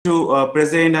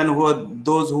present and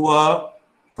those who are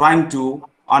trying to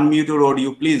unmute your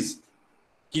audio, please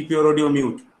keep your audio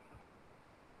mute.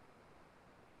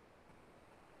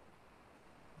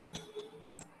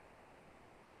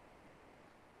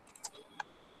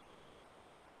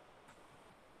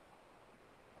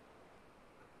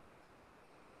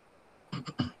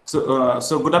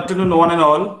 So good afternoon, one and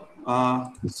all.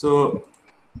 So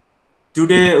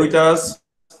today with us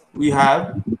we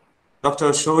have Dr.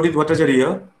 Sourit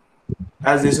Bhattacharya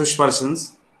as resource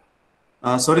persons.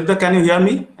 Sourit, can you hear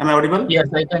me? Am I audible? Yes,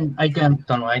 I can,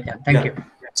 Tanu, I can. Thank you.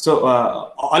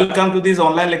 So welcome to this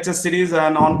online lecture series,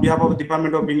 and on behalf of the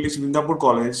Department of English, Midnapore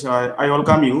College, I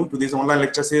welcome you to this online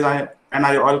lecture series, and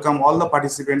I welcome all the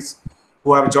participants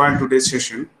who have joined today's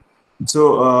session.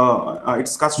 So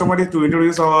it's customary to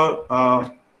introduce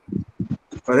our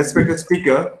respected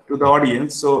speaker to the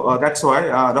audience. So that's why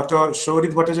Dr.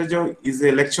 Sourit Bhattacharya is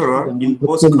a lecturer in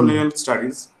postcolonial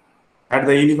studies at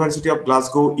the University of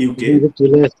Glasgow, UK.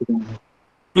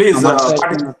 Please,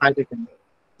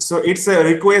 so it's a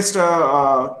request to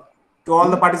all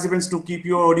the participants to keep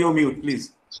your audio mute,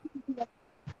 please.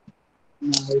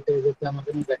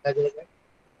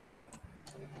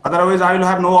 Otherwise, I will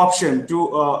have no option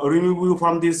to remove you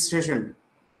from this session.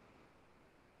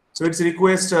 So it's a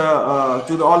request to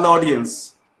all the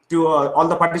audience, to all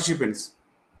the participants.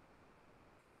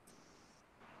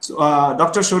 So,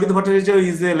 Dr. Sourit Bhattacharya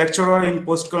is a lecturer in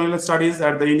postcolonial studies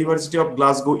at the University of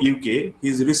Glasgow, UK.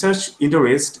 His research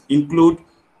interests include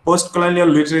postcolonial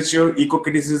literature,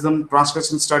 eco-criticism,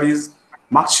 transcription studies,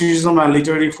 Marxism, and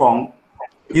literary form.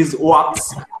 His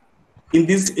works in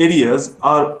these areas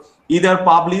are either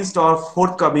published or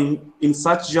forthcoming in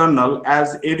such journals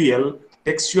as Ariel,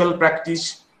 Textual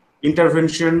Practice,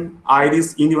 Intervention,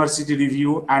 Irish University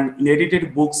Review, and in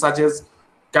edited books such as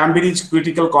Cambridge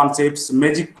Critical Concepts,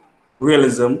 Magic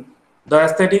Realism, The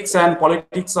Aesthetics and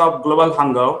Politics of Global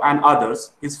Hunger, and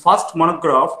others. His first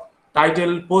monograph,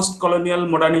 titled Postcolonial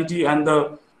Modernity and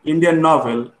the Indian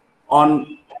Novel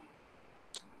on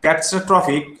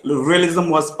Catastrophic Realism,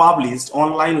 was published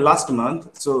online last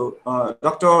month. So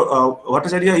Dr.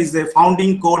 Bhattacharya is a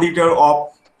founding co-editor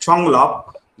of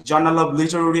Chonglap, Journal of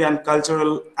Literary and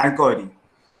Cultural Inquiry.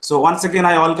 So once again,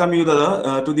 I welcome you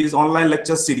to this online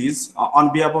lecture series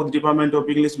on behalf of the Department of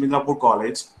English, Midnapore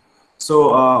College.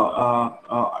 So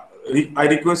I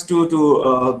request you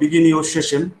to begin your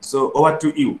session. So over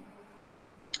to you.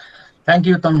 Thank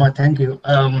you, Tanma. Thank you.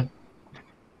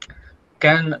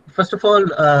 First of all,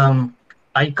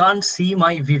 I can't see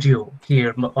my video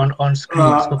here on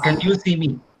screen. So can you see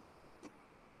me?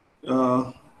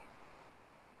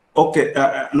 Okay.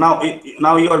 Now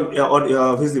you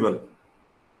are visible.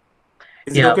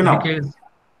 Is it okay now?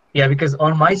 Because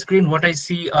on my screen, what I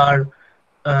see are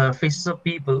faces of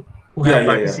people who have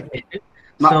participated.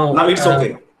 Now it's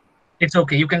okay. It's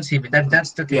okay. You can see me.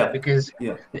 That's the thing, because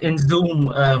in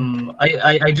Zoom,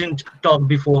 I didn't talk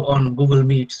before on Google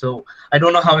Meet, so I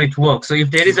don't know how it works. So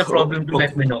if there is a problem, do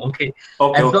let me know. Okay.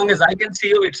 As long as I can see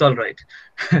you, it's all right.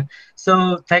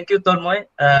 So thank you, Tanmoy,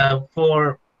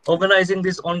 for organizing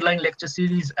this online lecture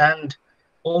series, and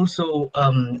also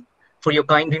for your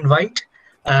kind invite.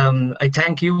 I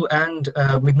thank you and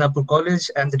Midnapore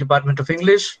College and the Department of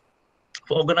English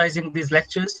for organizing these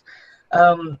lectures.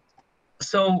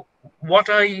 So what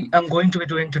I am going to be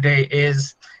doing today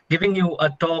is giving you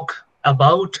a talk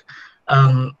about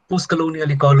post-colonial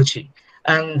ecology.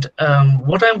 And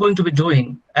what I'm going to be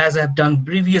doing, as I've done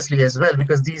previously as well,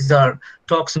 because these are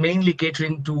talks mainly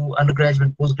catering to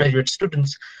undergraduate, postgraduate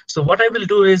students. So what I will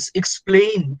do is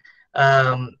explain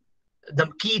the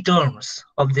key terms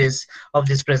of this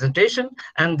presentation,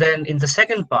 and then in the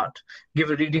second part, give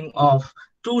a reading of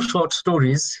two short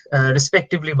stories,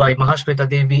 respectively by Mahashweta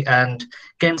Devi and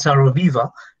Ken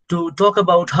Saro-Viva, to talk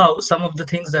about how some of the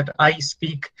things that I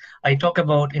talk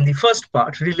about in the first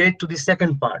part relate to the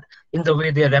second part in the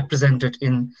way they are represented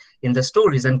in the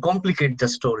stories and complicate the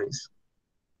stories.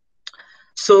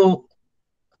 So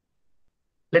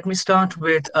let me start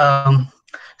with,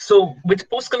 with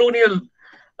post-colonial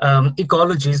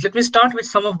ecologies, let me start with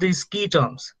some of these key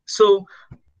terms. So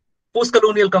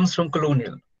post-colonial comes from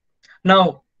colonial.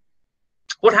 Now,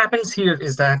 what happens here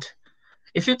is that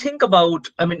if you think about,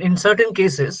 in certain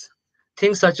cases,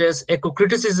 things such as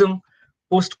eco-criticism,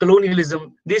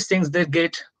 post-colonialism, these things, they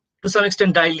get to some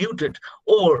extent diluted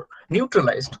or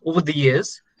neutralized over the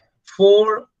years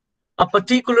for a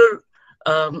particular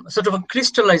sort of a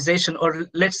crystallization, or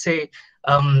let's say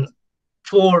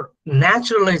for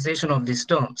naturalization of these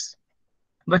terms.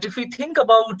 But if we think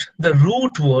about the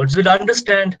root words, we'll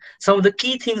understand some of the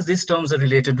key things these terms are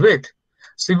related with.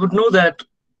 So you would know that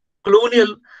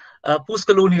colonial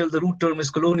Post-colonial, the root term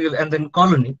is colonial, and then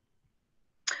colony.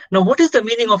 Now, what is the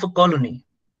meaning of a colony?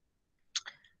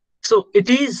 So it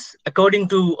is, according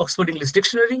to Oxford English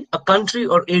Dictionary, a country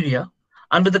or area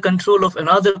under the control of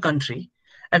another country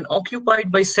and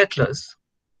occupied by settlers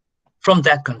from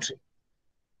that country.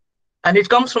 And it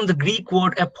comes from the Greek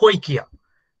word apoikia,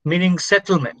 meaning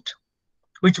settlement,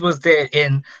 which was there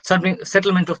in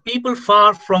settlement of people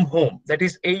far from home. That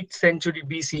is 8th century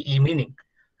BCE meaning.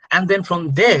 And then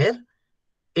from there,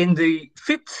 in the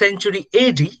 5th century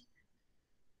AD,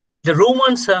 the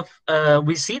Romans have,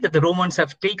 we see that the Romans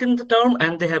have taken the term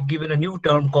and they have given a new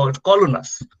term called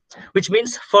colonus, which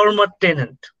means former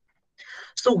tenant.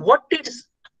 So what is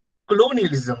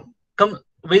colonialism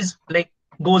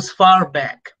goes far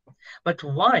back. But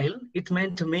while it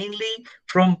meant mainly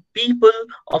from people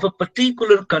of a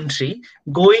particular country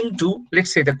going to,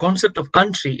 let's say the concept of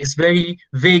country is very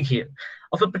vague here,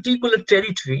 of a particular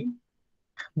territory,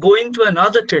 going to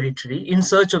another territory in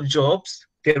search of jobs.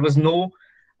 There was no,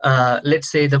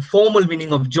 let's say, the formal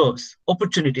meaning of jobs,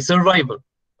 opportunity, survival,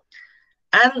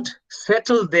 and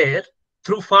settle there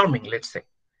through farming, let's say,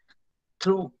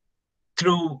 through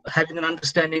having an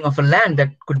understanding of a land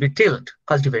that could be tilled,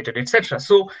 cultivated, etc.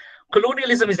 So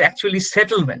colonialism is actually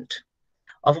settlement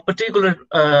of a particular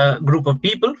group of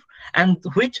people, and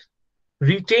which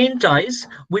retain ties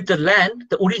with the land,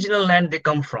 the original land they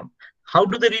come from. How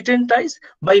do they retain ties?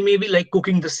 By maybe like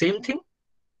cooking the same thing,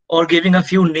 or giving a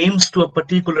few names to a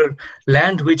particular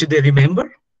land which they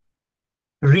remember,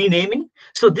 renaming.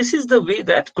 So this is the way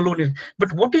that colonial.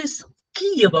 But what is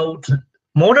key about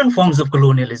modern forms of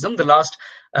colonialism, the last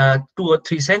 2 or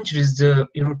 3 centuries, the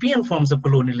European forms of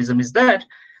colonialism, is that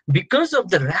because of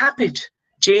the rapid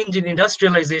change in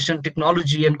industrialization,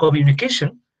 technology, and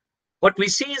communication, what we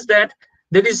see is that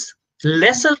there is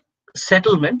lesser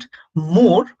settlement,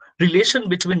 more relation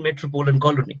between metropole and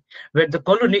colony, where the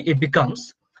colony, it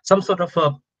becomes some sort of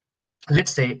a,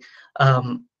 let's say,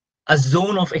 a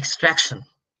zone of extraction.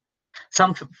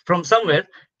 From somewhere,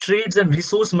 trades and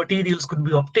resource materials could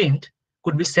be obtained,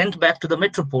 could be sent back to the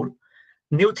metropole,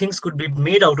 new things could be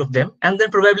made out of them, and then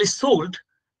probably sold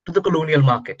to the colonial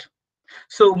market.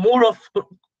 So more of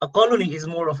a colony is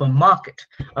more of a market,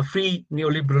 a free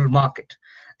neoliberal market.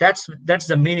 That's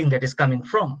the meaning that is coming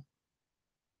from.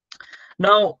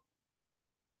 Now,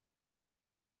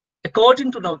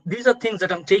 according to now, these are things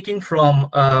that I'm taking from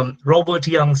Robert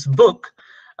Young's book.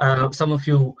 Some of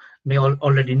you may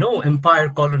already know, Empire,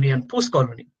 Colony, and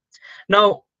Post-colony.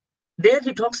 Now, there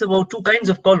he talks about 2 kinds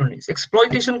of colonies: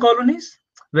 exploitation colonies,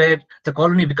 where the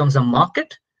colony becomes a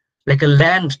market, like a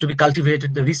land to be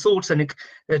cultivated, the resource and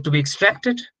to be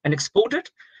extracted and exported,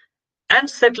 and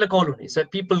settler colonies, where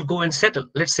people go and settle,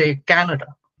 let's say Canada,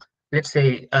 let's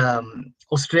say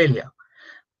Australia,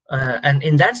 and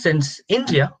in that sense,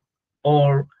 India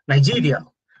or Nigeria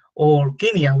or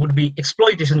Kenya would be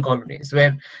exploitation colonies,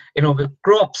 where the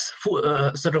crops,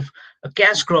 sort of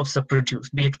cash crops are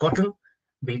produced, be it cotton,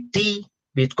 be it tea,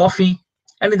 be it coffee,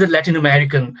 and in the Latin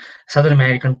American, Southern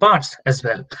American parts as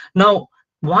well. Now,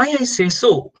 why I say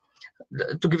so,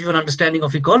 to give you an understanding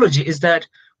of ecology, is that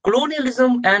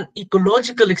colonialism and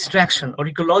ecological extraction or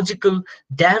ecological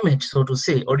damage, so to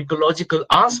say, or ecological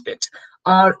aspects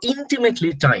are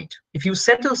intimately tied. If you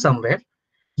settle somewhere,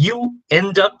 you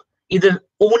end up either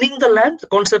owning the land, the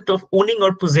concept of owning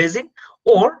or possessing,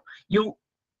 or you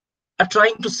are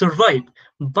trying to survive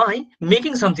by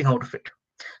making something out of it.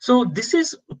 So this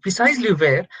is precisely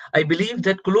where I believe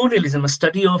that colonialism, a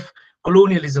study of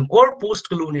colonialism or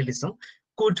post-colonialism,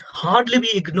 could hardly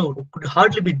be ignored, could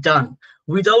hardly be done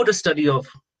without a study of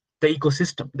the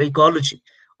ecosystem, the ecology,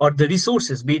 or the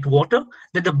resources, be it water,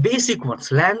 they're the basic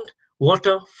ones: land,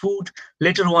 water, food,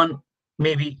 later on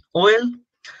maybe oil.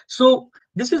 So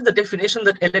this is the definition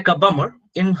that Eleka Bummer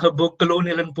in her book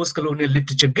Colonial and Post-colonial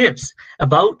Literature gives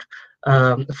about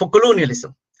for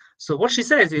colonialism. So what she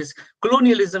says is,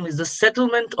 colonialism is the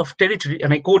settlement of territory,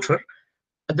 and I quote her,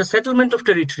 the settlement of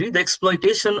territory, the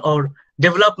exploitation or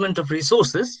development of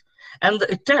resources, and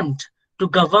the attempt to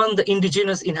govern the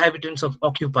indigenous inhabitants of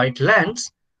occupied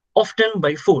lands, often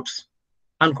by force,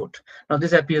 unquote. Now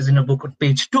this appears in a book on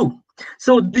page 2.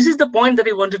 So this is the point that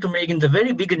I wanted to make in the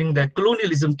very beginning, that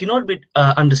colonialism cannot be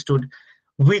understood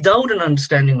without an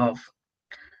understanding of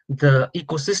the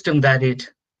ecosystem that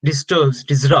it disturbs,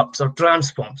 disrupts, or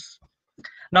transforms.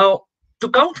 Now, to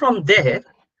come from there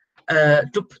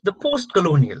to the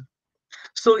post-colonial.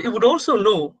 So you would also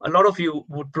know, a lot of you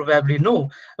would probably know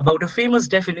about a famous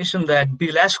definition that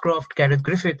Bill Ashcroft, Gareth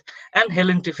Griffith, and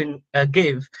Helen Tiffin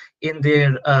gave in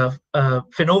their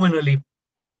phenomenally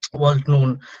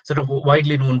well-known, sort of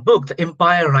widely known book, The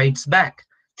Empire Writes Back,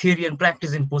 theory and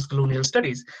practice in post-colonial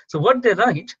studies. So what they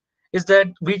write is that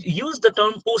we use the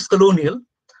term post-colonial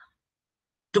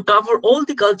to cover all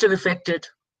the culture affected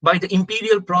by the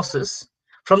imperial process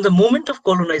from the moment of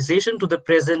colonization to the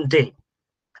present day.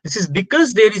 This is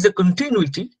because there is a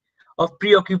continuity of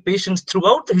preoccupations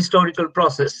throughout the historical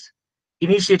process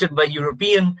initiated by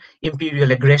European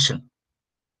imperial aggression.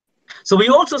 So we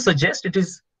also suggest it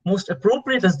is most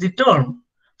appropriate as the term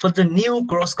for the new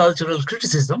cross-cultural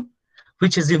criticism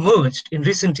which has emerged in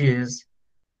recent years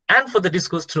and for the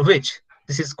discourse through which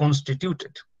this is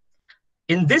constituted.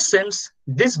 In this sense,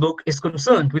 this book is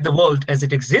concerned with the world as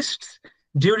it exists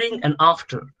during and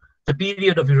after the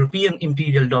period of European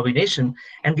imperial domination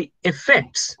and the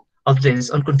effects of this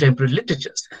on contemporary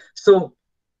literatures. So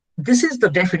this is the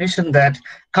definition that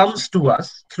comes to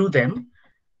us through them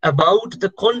about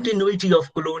the continuity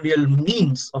of colonial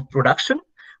means of production,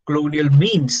 colonial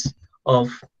means of,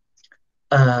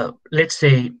 let's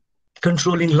say,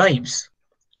 controlling lives,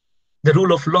 the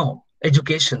rule of law,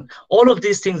 education, all of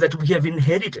these things that we have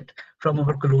inherited from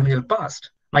our colonial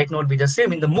past might not be the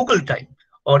same in the Mughal time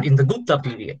or in the Gupta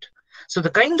period. So the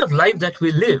kind of life that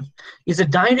we live is a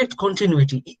direct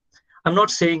continuity. I'm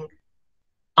not saying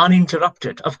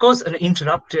uninterrupted. Of course, an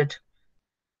interrupted,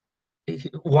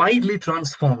 widely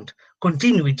transformed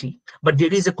continuity, but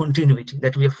there is a continuity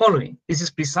that we are following. This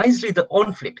is precisely the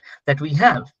conflict that we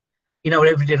have in our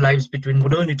everyday lives between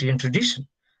modernity and tradition,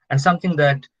 and something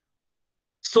that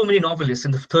so many novelists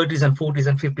in the 30s and 40s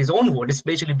and 50s onward,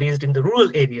 especially based in the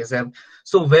rural areas, have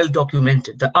so well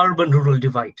documented, the urban-rural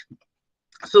divide.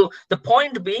 So the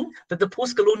point being that the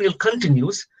post-colonial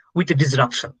continues with a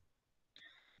disruption,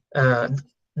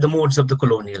 the modes of the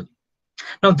colonial.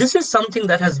 Now, this is something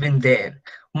that has been there.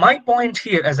 My point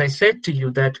here, as I said to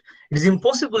you, that it is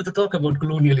impossible to talk about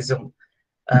colonialism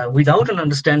without an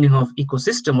understanding of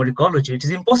ecosystem or ecology. It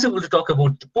is impossible to talk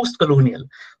about the post-colonial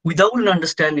without an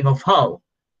understanding of how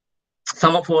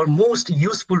some of our most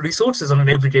useful resources on an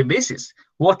everyday basis,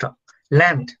 water,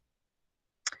 land,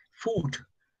 food,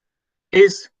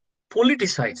 is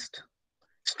politicized,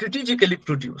 strategically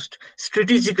produced,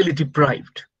 strategically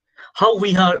deprived, how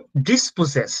we are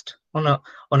dispossessed on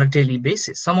a daily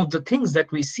basis. Some of the things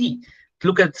that we see,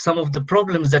 look at some of the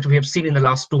problems that we have seen in the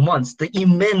last 2 months, the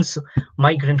immense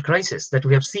migrant crisis that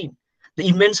we have seen, the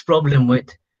immense problem with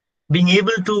being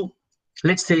able to,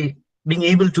 let's say, being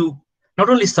able to not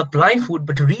only supply food,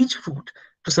 but reach food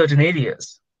to certain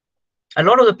areas. A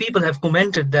lot of the people have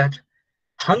commented that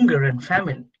hunger and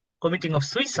famine, committing of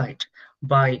suicide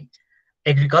by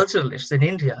agriculturalists in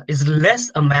India is less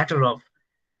a matter of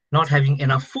not having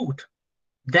enough food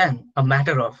than a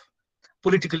matter of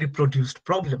politically produced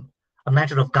problem, a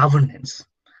matter of governance.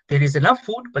 There is enough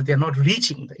food, but they're not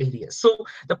reaching the areas. So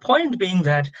the point being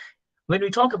that when we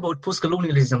talk about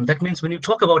post-colonialism, that means when you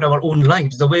talk about our own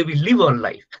lives, the way we live our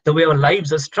life, the way our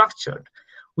lives are structured,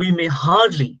 we may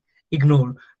hardly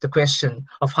ignore the question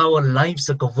of how our lives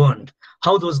are governed,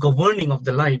 how those governing of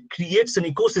the life creates an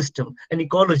ecosystem, an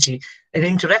ecology, an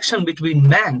interaction between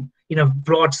man in a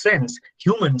broad sense,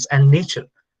 humans and nature,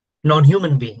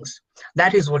 non-human beings.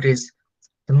 That is what is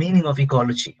the meaning of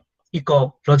ecology.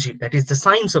 Ecology, that is the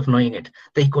science of knowing it,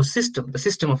 the ecosystem, the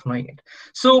system of knowing it.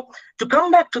 So to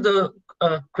come back to the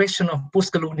question of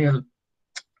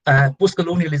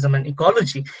post-colonialism and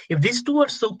ecology, if these two are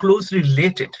so closely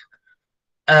related,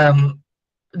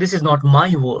 this is not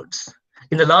my words.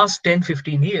 In the last 10,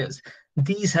 15 years,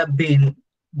 these have been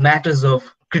matters of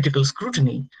critical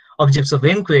scrutiny, objects of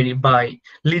inquiry by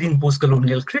leading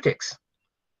post-colonial critics.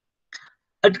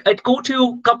 I'd go to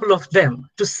a couple of them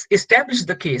to establish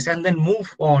the case and then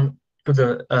move on to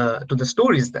the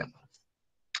stories then.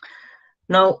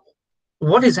 Now,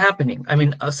 what is happening? I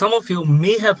mean, some of you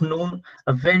may have known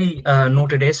a very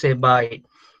noted essay by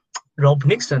Rob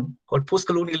Nixon called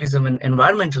Postcolonialism and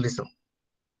Environmentalism.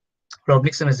 Rob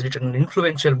Nixon has written an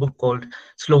influential book called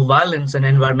Slow Violence and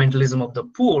Environmentalism of the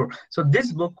Poor. So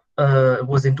this book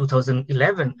was in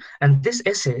 2011, and this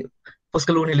essay,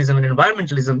 Postcolonialism and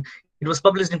Environmentalism, it was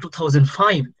published in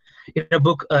 2005 in a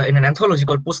book, in an anthology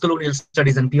called Postcolonial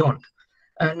Studies and Beyond.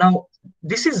 Now,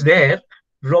 this is where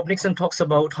Rob Nixon talks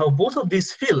about how both of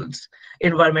these fields,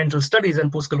 environmental studies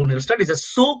and postcolonial studies, are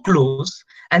so close,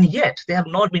 and yet they have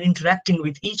not been interacting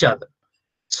with each other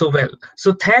so well.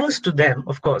 So thanks to them,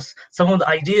 of course, some of the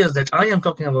ideas that I am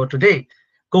talking about today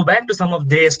go back to some of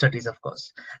their studies, of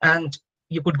course. And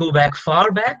you could go back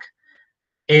far back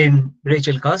in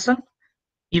Rachel Carson,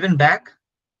 even back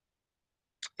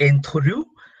in Thoreau.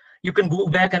 You can go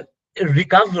back and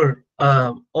recover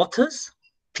authors,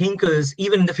 thinkers,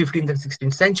 even in the 15th and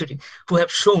 16th century, who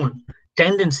have shown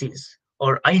tendencies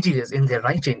or ideas in their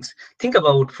writings. Think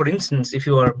about, for instance, if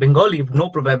you are Bengali, you know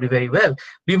probably very well,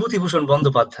 Bibhutibhushan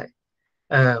Bandyopadhyay,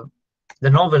 the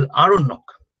novel Aranyok.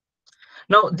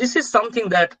 Now, this is something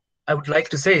that I would like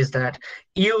to say is that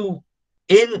you,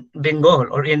 in Bengal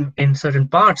or in certain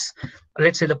parts,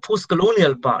 let's say the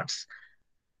post-colonial parts,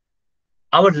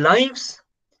 our lives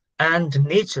and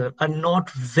nature are not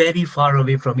very far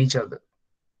away from each other.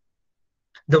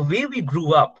 The way we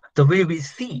grew up, the way we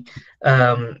see,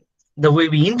 the way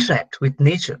we interact with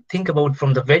nature, think about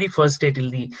from the very first day till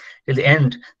the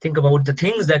end, think about the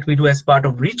things that we do as part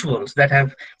of rituals that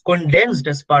have condensed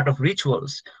as part of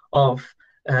rituals of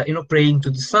praying to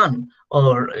the sun,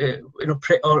 or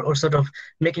or sort of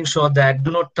making sure that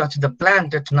do not touch the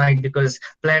plant at night because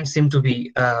plants seem to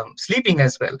be sleeping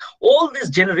as well. All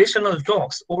these generational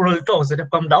talks, oral talks that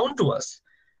have come down to us,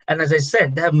 and as I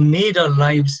said, they have made our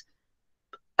lives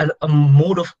a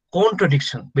mode of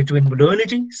contradiction between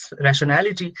modernity,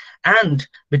 rationality, and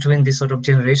between this sort of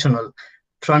generational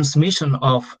transmission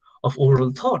of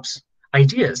oral thoughts,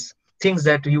 ideas, things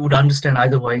that you would understand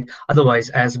otherwise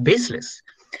as baseless.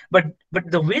 But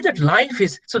the way that life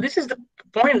is, so this is the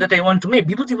point that I want to make.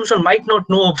 Bibhutibhushan might not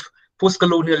know of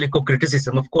post-colonial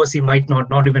eco-criticism. Of course, he might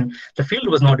not even, the field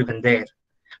was not even there.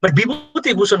 But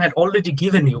Bibhutibhushan had already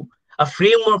given you a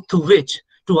framework through which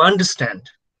to understand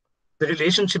the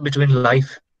relationship between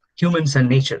life, humans and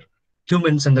nature,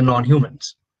 humans and the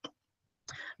non-humans.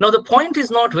 Now, the point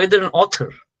is not whether an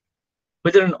author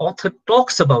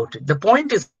talks about it. The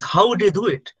point is how they do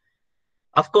it.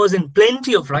 Of course, in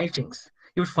plenty of writings,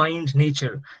 you find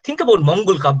nature. Think about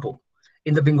Mongol Kabbo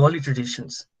in the Bengali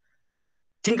traditions.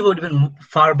 Think about even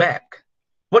far back.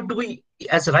 What do we,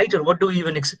 as a writer, what are we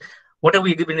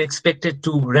even expected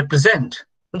to represent?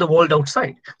 The world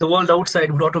outside. The world outside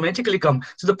would automatically come.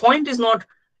 So the point is not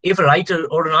if a writer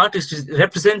or an artist is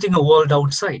representing a world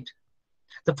outside.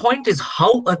 The point is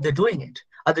how are they doing it?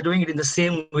 Are they doing it in the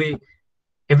same way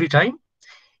every time?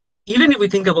 Even if we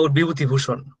think about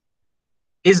Bibhutibhushan,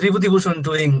 is Bibhutibhushan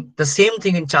doing the same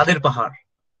thing in Chader Pahar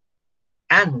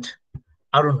and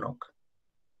Aranyok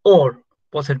or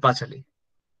Pother Pachali?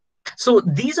 So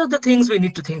these are the things we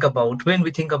need to think about when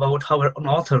we think about how an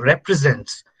author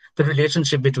represents the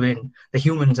relationship between the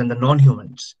humans and the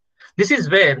non-humans. This is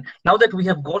where, now that we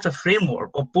have got a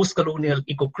framework of post-colonial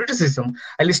eco-criticism,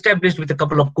 I'll establish with a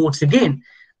couple of quotes again,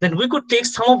 then we could take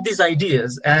some of these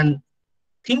ideas and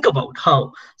think about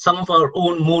how some of our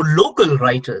own more local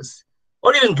writers,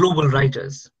 or even global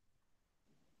writers,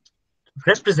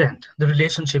 represent the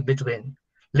relationship between,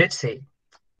 let's say,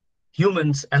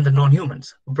 humans and the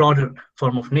non-humans, a broader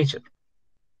form of nature.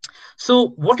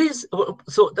 So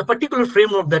the particular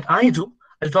framework that I do,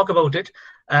 I'll talk about it,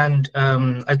 and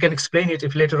I can explain it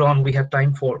if later on we have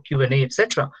time for Q&A,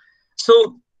 etc.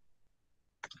 So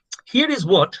here is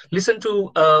listen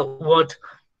to what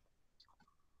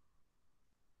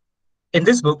in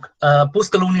this book,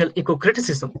 Postcolonial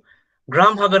Eco-Criticism,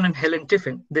 Graham Hagan and Helen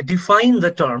Tiffin, they define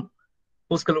the term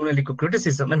post-colonial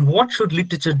eco-criticism and what should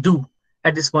literature do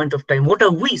at this point of time. What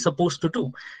are we supposed to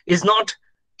do? Is not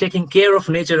taking care of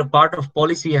nature a part of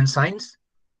policy and science?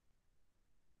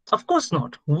 Of course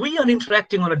not. We are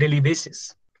interacting on a daily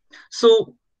basis.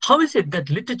 So how is it that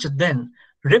literature then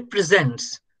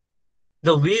represents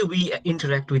the way we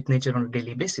interact with nature on a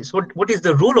daily basis? What is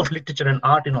the role of literature and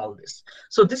art in all this?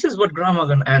 So this is what Graham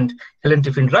Hagan and Helen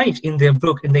Tiffin write in their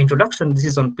book, in the introduction. This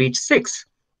is on page 6.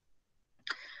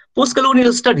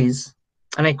 Postcolonial studies,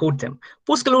 and I quote them,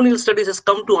 postcolonial studies has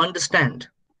come to understand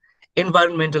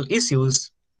environmental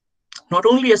issues not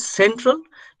only as central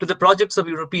to the projects of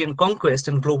European conquest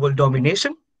and global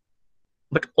domination,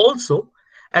 but also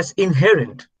as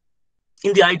inherent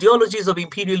in the ideologies of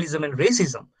imperialism and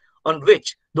racism on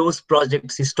which those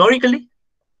projects historically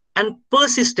and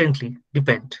persistently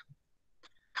depend.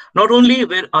 Not only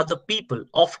were other people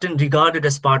often regarded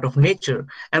as part of nature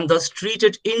and thus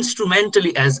treated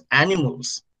instrumentally as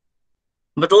animals,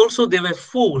 but also they were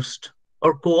forced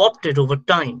or co-opted over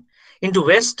time into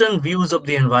Western views of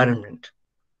the environment,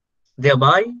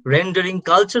 thereby rendering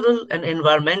cultural and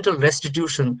environmental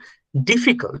restitution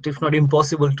difficult, if not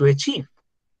impossible, to achieve.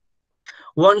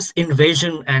 Once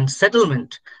invasion and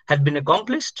settlement had been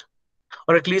accomplished,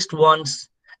 or at least once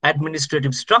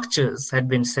administrative structures had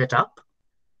been set up,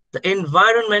 the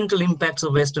environmental impacts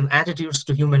of Western attitudes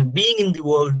to human being in the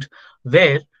world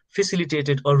were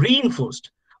facilitated or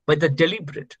reinforced by the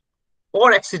deliberate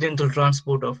or accidental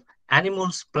transport of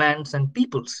animals, plants, and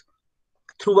peoples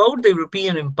throughout the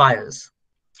European empires,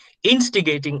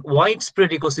 instigating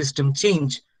widespread ecosystem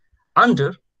change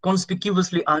under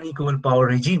conspicuously unequal power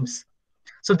regimes.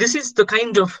 So this is the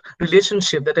kind of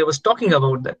relationship that I was talking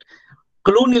about, that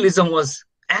colonialism was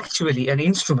actually an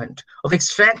instrument of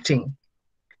extracting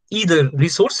either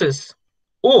resources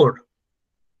or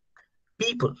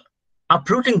people,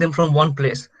 uprooting them from one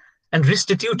place and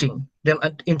restituting them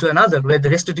into another, where the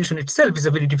restitution itself is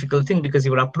a very difficult thing because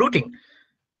you are uprooting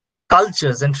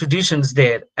cultures and traditions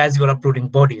there as you are uprooting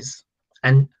bodies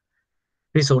and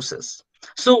resources.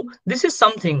 So this is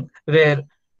something where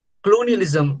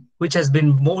colonialism, which has been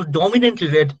more dominantly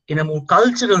read in a more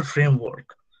cultural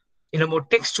framework, in a more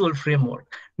textual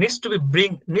framework, needs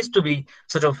to be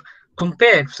sort of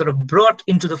compared, sort of brought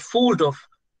into the fold of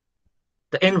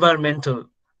the environmental,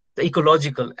 the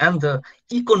ecological, and the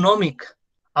economic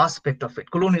aspect of it.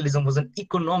 Colonialism was an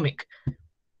economic,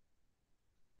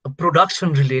 a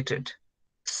production-related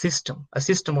system, a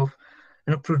system of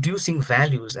producing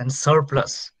values and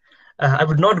surplus. I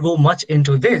would not go much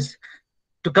into this.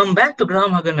 To come back to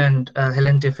Graham Hagen and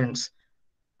Helen Tiffin's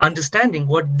understanding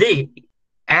what they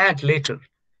add later,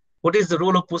 what is the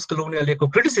role of post-colonial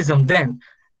eco-criticism then?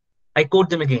 I quote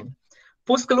them again.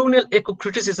 Post-colonial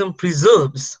eco-criticism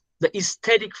preserves the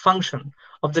aesthetic function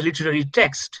of the literary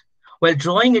text while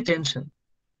drawing attention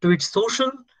to its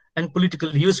social and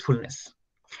political usefulness,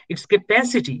 its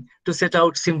capacity to set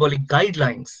out symbolic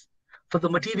guidelines for the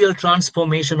material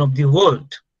transformation of the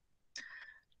world.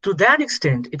 To that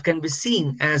extent, it can be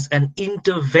seen as an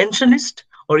interventionist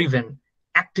or even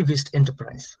activist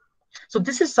enterprise. So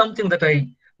this is something that I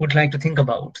would like to think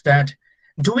about, that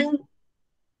doing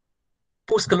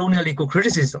post-colonial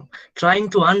eco-criticism, trying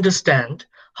to understand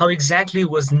how exactly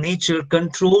was nature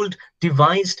controlled,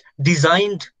 devised,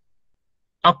 designed,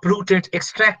 uprooted,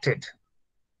 extracted,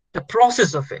 the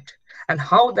process of it, and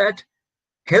how that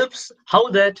helps, how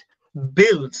that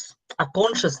builds a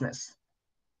consciousness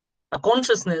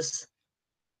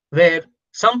where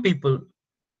some people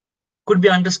could be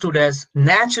understood as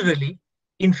naturally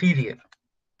inferior.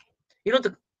 You know,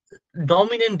 the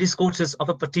dominant discourses of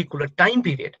a particular time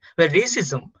period where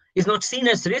racism is not seen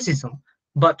as racism,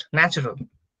 but natural.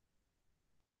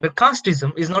 Where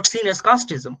casteism is not seen as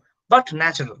casteism, but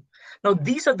natural. Now,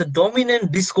 these are the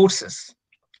dominant discourses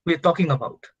we're talking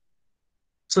about.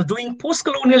 So doing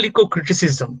post-colonial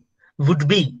eco-criticism would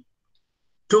be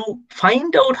to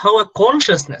find out how a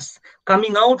consciousness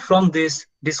coming out from these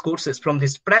discourses, from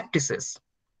these practices,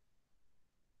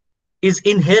 is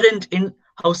inherent in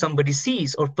how somebody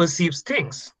sees or perceives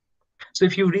things. So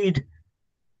if you read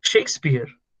Shakespeare,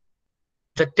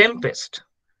 The Tempest,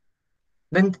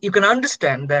 then you can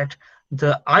understand that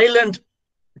the island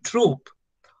trope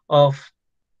of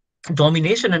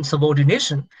domination and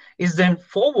subordination is then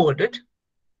forwarded,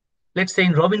 let's say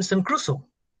in Robinson Crusoe.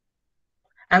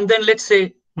 And then let's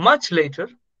say much later,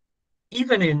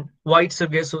 even in White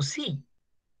Sargasso Sea,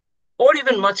 or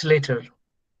even much later,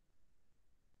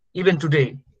 even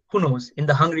today, who knows, in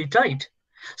The Hungry Tide.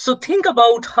 So think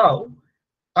about how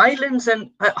islands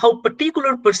and how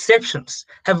particular perceptions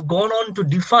have gone on to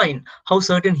define how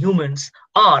certain humans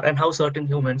are and how certain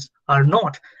humans are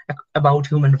not about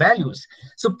human values.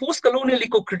 So post-colonial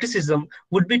eco-criticism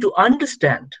would be to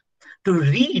understand, to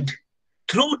read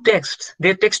through texts,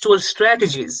 their textual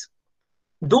strategies,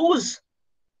 those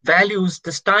values,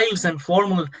 the styles and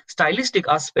formal stylistic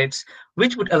aspects,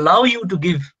 which would allow you to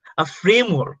give a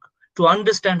framework to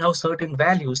understand how certain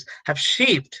values have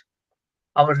shaped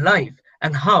our life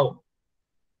and how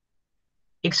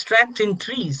extracting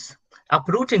trees,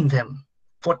 uprooting them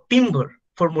for timber,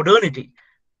 for modernity,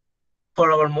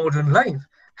 for our modern life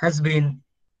has been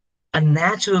a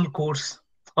natural course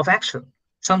of action,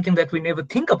 something that we never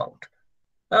think about.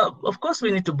 Of course,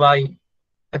 we need to buy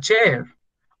a chair.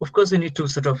 Of course, we need to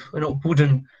sort of,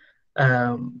 wooden,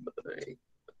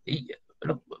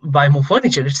 buy more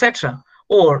furniture, etc.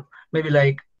 Or maybe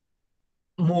like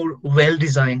more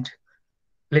well-designed,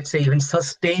 let's say even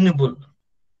sustainable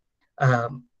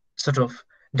sort of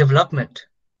development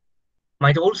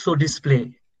might also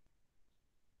display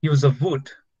use of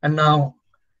wood. And now,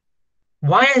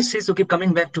 why I say so, keep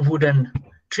coming back to wood and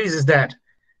trees, is that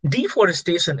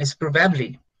deforestation is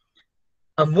probably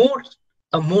a most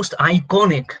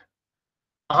iconic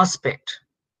aspect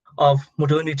of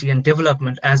modernity and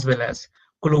development, as well as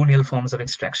colonial forms of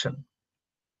extraction.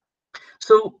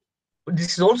 So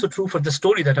this is also true for the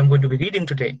story that I'm going to be reading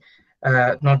today,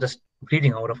 not just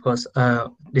reading out, of course,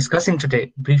 discussing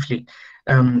today briefly.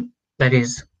 That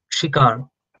is Shikar,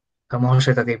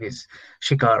 Mahashweta Devi's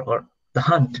Shikar, or The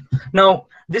Hunt. Now,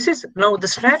 the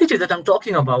strategy that I'm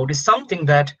talking about is something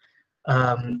that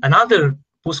another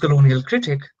post-colonial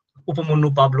critic,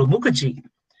 Upamanu Pablo Mukherjee,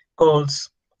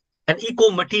 calls an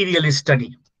eco-materialist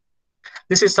study.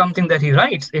 This is something that he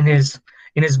writes in his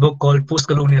book called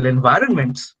Postcolonial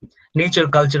Environments. Nature,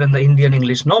 Culture, and the Indian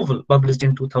English Novel, published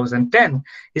in 2010.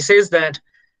 He says that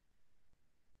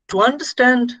to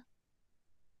understand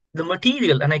the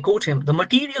material, and I quote him, the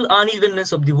material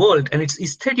unevenness of the world and its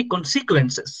aesthetic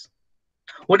consequences,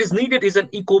 what is needed is an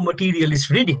eco-materialist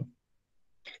reading.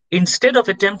 Instead of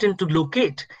attempting to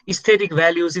locate aesthetic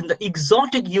values in the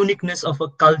exotic uniqueness of a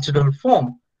cultural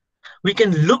form, we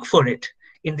can look for it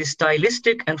in the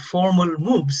stylistic and formal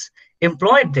moves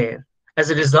employed there as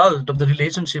a result of the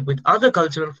relationship with other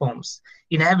cultural forms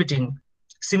inhabiting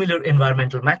similar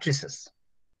environmental matrices.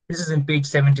 This is in page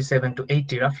 77 to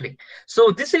 80 roughly.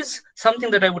 So this is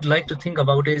something that I would like to think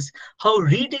about, is how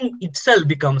reading itself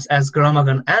becomes, as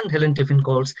Gramagan and Helen Tiffin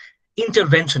calls,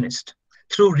 interventionist.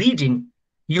 Through reading,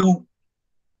 you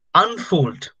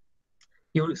unfold,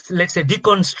 you, let's say,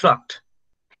 deconstruct,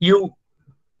 you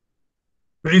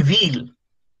reveal,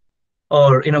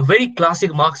 or in a very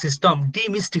classic Marxist term,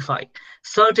 demystify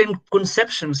certain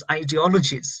conceptions,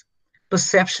 ideologies,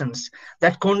 perceptions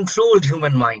that controlled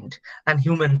human mind and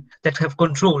that have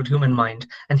controlled human mind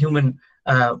and human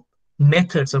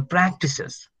methods or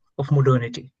practices of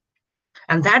modernity.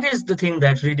 And that is the thing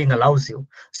that reading allows you.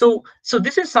 So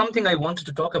this is something I wanted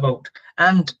to talk about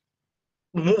and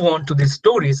move on to these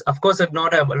stories. Of course, I do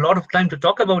not have a lot of time to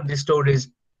talk about these stories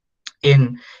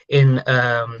in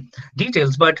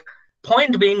details, but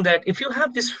point being that if you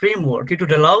have this framework, it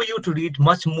would allow you to read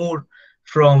much more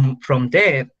from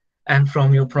there and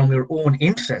from your own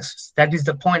interests. That is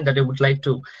the point that I would like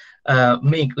to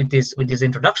make with this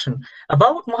introduction.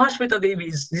 About Mahashweta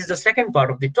Devi's, this is the second part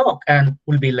of the talk and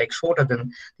will be like shorter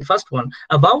than the first one.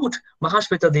 About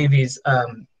Mahashweta Devi's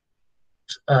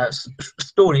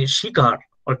story, Shikar,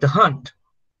 or the hunt.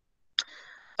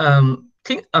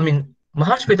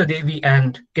 Mahashweta Devi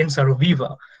and Kensaro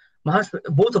Viva,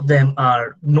 both of them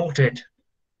are noted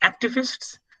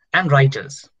activists and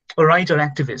writers, or writer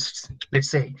activists, let's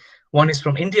say. One is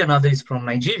from India, another is from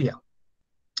Nigeria.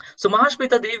 So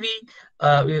Mahashweta Devi,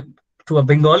 to a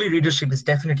Bengali readership, is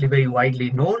definitely very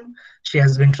widely known. She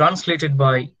has been translated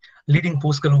by leading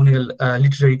post-colonial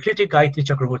literary critic Gayatri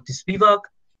Chakraborty Spivak,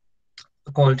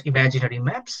 called Imaginary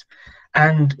Maps,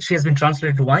 and she has been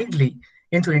translated widely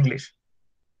into English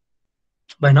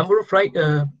by a number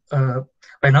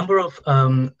of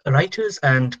writers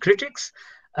and critics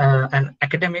and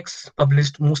academics,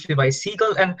 published mostly by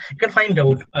Seagull, and you can find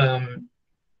out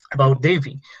about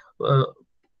Devi.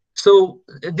 So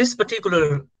this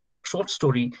particular short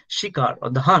story, Shikar, or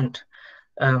The Hunt,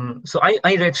 so I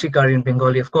read Shikar in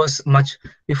Bengali, of course, much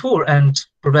before, and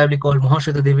probably called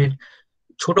Mahashweta Devi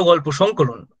Choto Golpo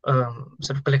Sankalon,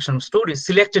 sort of collection of stories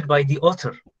selected by the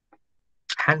author,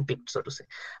 handpicked, so to say.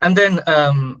 And then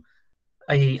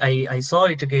I saw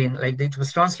it again, like it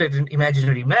was translated in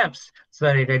Imaginary Maps. That's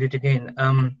where I read it again.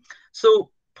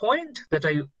 So point that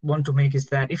I want to make is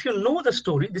that if you know the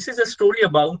story, this is a story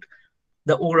about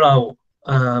the Orao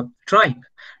tribe.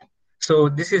 So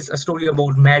this is a story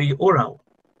about Mary Orao.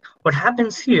 What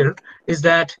happens here is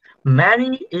that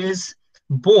Mary is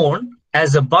born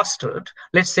as a bastard.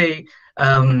 Let's say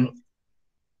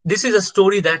this is a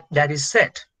story that is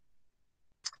set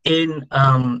in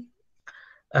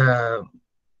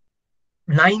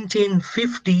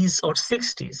 1950s or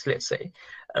 60s, let's say,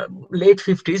 late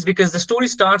 50s, because the story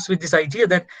starts with this idea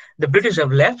that the British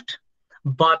have left,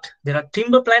 but there are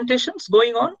timber plantations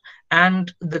going on,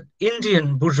 and the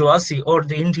Indian bourgeoisie or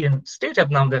the Indian state have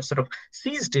now that sort of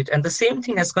seized it, and the same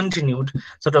thing has continued,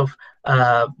 sort of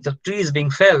the trees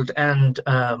being felled and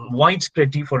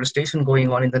widespread deforestation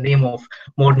going on in the name of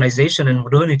modernization and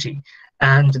modernity,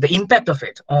 and the impact of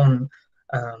it on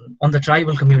the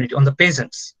tribal community, on the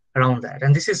peasants around that.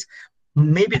 And this is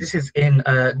in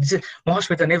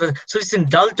Mahashweta Never, so it's in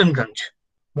Daltonganj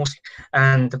mostly,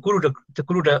 and the Kuruda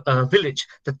village,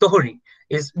 the Tohri,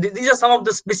 these are some of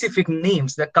the specific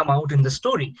names that come out in the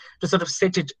story to sort of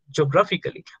set it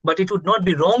geographically. But it would not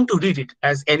be wrong to read it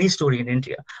as any story in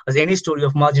India, as any story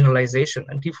of marginalization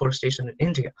and deforestation in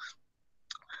India.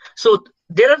 So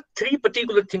there are three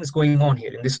particular things going on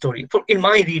here in this story, in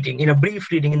my reading, in a brief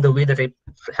reading, in the way that I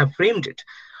have framed it.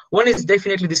 One is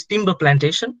definitely this timber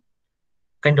plantation,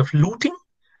 kind of looting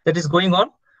that is going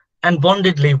on, and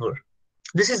bonded labor.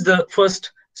 This is the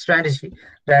first strategy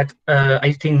that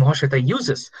I think Mahashweta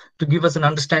uses to give us an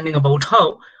understanding about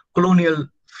how colonial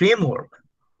framework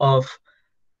of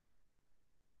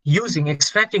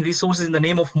extracting resources in the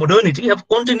name of modernity have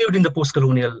continued in the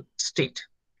post-colonial state.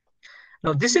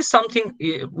 Now, this is something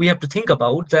we have to think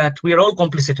about, that we are all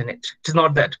complicit in it. It is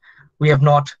not that we have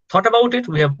not thought about it.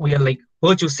 We are like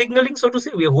virtue signaling, so to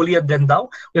say. We are holier than thou.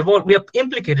 We are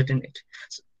implicated in it,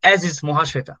 as is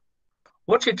Mahashweta.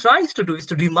 what she tries to do is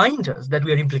to remind us that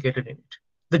we are implicated in it.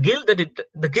 The guilt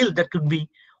that could be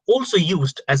also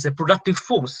used as a productive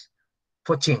force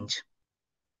for change.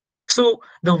 So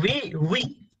the way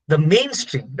the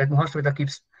mainstream that Mahashweta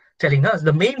keeps telling us,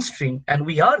 the mainstream, and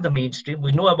we are the mainstream,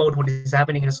 we know about what is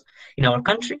happening in our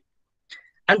country,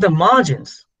 and the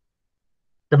margins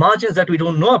that we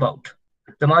don't know about,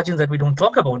 the margins that we don't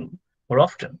talk about more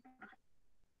often,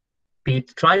 be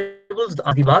it tribals, the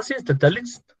Adivasis, the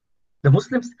Dalits, the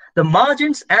Muslims, the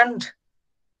margins and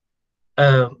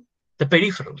uh, the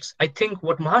peripherals. I think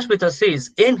what Mahashweta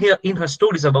says in her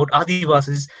stories about Adivasis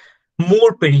is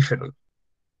more peripheral,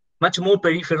 much more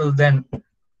peripheral than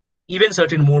even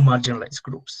certain more marginalized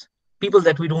groups. People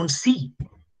that we don't see,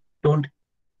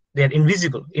 they're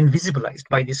invisibilized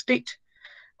by the state,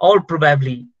 or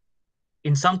probably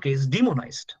in some cases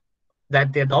demonized,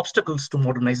 that they're the obstacles to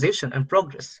modernization and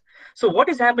progress. So what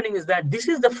is happening is that this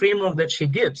is the framework that she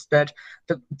gives, that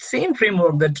the same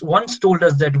framework that once told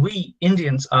us that we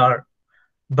Indians are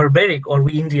barbaric or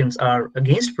we Indians are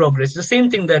against progress, the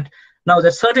same thing that now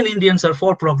that certain Indians are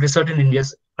for progress, certain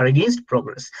Indians are against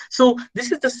progress. So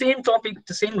this is the same topic,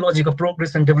 the same logic of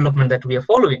progress and development that we are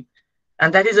following.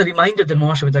 And that is a reminder that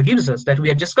Mahashweta gives us, that we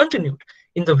have just continued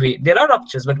in the way. There are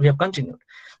ruptures, but we have continued.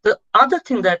 The other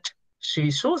thing that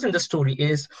she shows in the story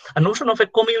is a notion of a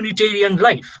communitarian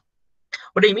life.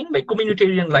 What I mean by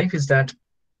communitarian life is that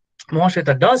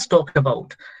Mahashweta does talk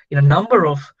about in a number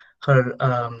of her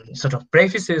sort of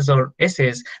prefaces or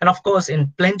essays, and of course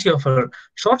in plenty of her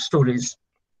short stories,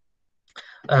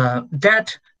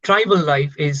 that tribal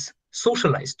life is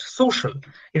socialized, social.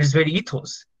 It is very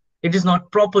ethos. It is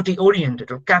not property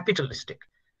oriented or capitalistic.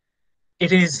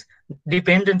 It is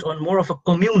dependent on more of a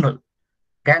communal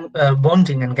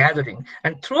bonding and gathering.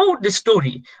 And throughout this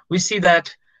story, we see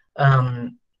that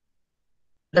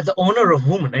that the honor of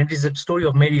woman, and it is a story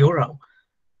of Mary Orau,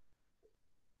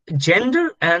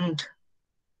 gender and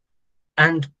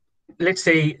let's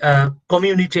say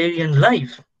communitarian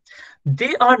life,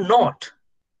 they are not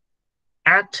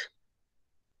at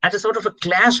a sort of a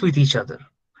clash with each other.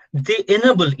 They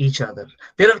enable each other.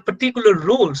 There are particular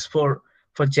roles for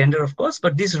gender, of course,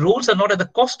 but these roles are not at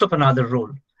the cost of another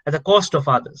role, at the cost of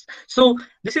others. So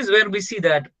this is where we see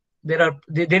that there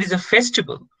is a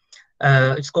festival.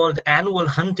 It's called the Annual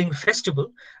Hunting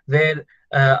Festival, where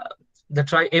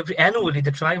annually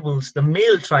the tribals, the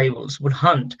male tribals, would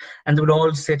hunt, and they would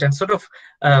all sit and sort of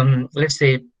let's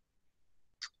say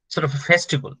sort of a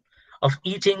festival of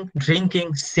eating,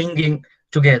 drinking, singing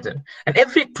together. And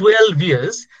every 12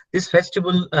 years, this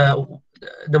festival,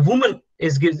 the woman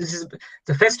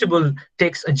the festival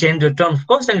takes a gender turn, of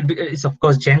course, and it's of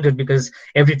course gendered because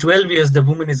every 12 years the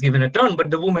woman is given a turn, but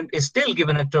the woman is still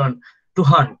given a turn to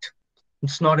hunt.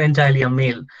 It's not entirely a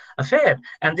male affair.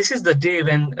 And this is the day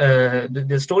when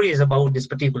the story is about this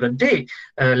particular day.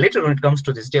 Later on, it comes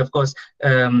to this day, of course,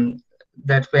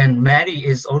 that when Mary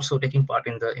is also taking part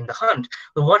in the hunt.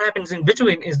 But what happens in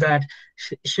between is that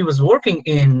she was working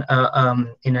in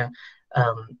a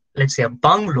let's say a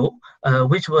bungalow,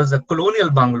 which was a colonial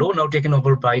bungalow, now taken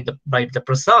over by the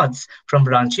Prasads from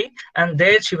Ranchi. And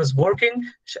there she was working.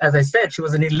 As I said, she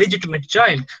was an illegitimate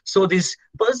child. So this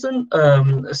person,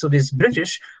 so this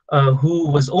British who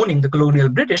was owning the colonial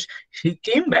British, he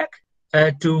came back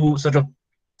to sort of,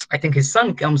 I think his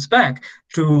son comes back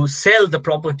to sell the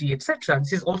property, etc.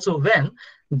 This is also when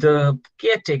the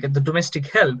caretaker, the domestic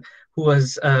help, who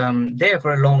was there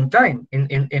for a long time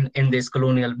in this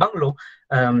colonial bungalow.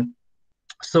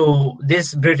 So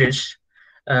this British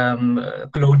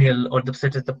colonial, or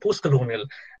the post-colonial,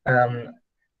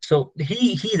 so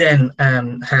he then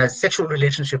has sexual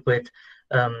relationship with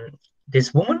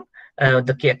this woman,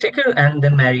 the caretaker, and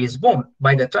then Mary is born.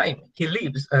 By the time he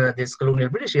leaves this colonial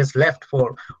British, he has left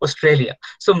for Australia.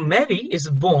 So Mary is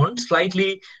born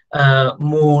slightly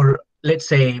more, let's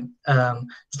say,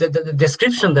 the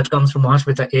description that comes from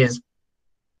Mahashweta is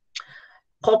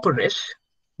copperish,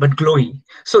 but glowy.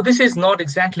 So this is not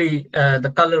exactly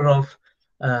the color of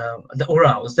the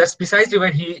Oraus. That's precisely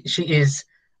where she is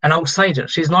an outsider.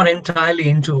 She's not entirely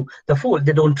into the fold.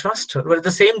 They don't trust her. But at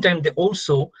the same time, they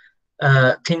also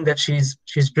think that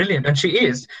she's brilliant, and she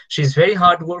is. She's very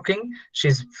hardworking.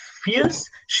 She's fierce.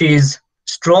 She's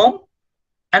strong.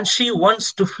 And she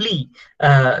wants to flee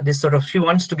she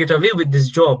wants to get away with this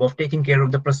job of taking care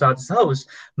of the Prasad's house,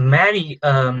 marry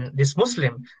this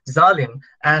Muslim, Zalim,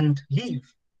 and leave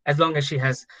as long as she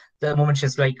has, the moment she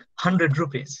has like 100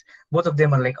 rupees. Both of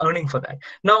them are like earning for that.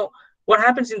 Now, what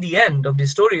happens in the end of the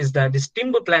story is that this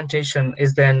timber plantation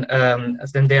is then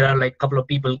there are like a couple of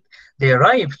people, they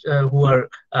arrive who are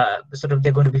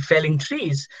they're going to be felling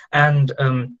trees, and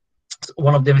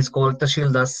one of them is called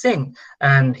Tashildar Singh,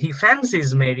 and he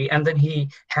fancies Mary, and then he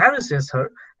harasses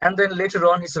her, and then later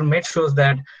on his mate shows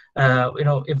that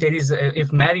if there is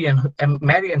if Mary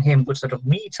and him could sort of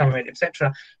meet somewhere,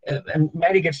 etc., and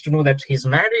Mary gets to know that he's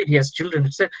married, he has children,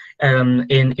 etc.,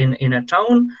 in a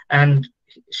town, and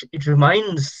it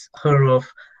reminds her of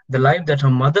the life that her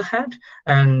mother had,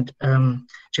 and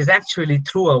she's actually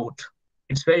throughout.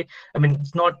 It's very, I mean,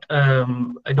 it's not.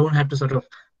 I don't have to sort of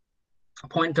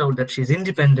point out that she's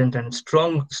independent and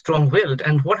strong-willed.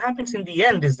 And what happens in the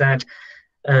end is that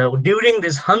during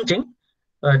this hunting,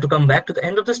 to come back to the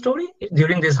end of the story,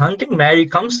 during this hunting, Mary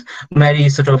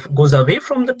sort of goes away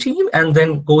from the team and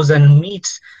then goes and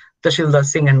meets Tashildar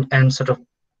Singh and sort of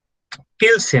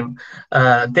kills him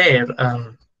there,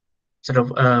 sort of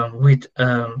with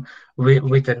a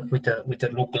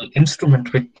local instrument.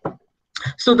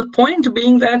 So the point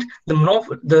being that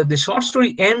the short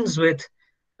story ends with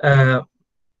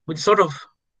sort of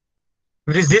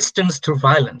resistance to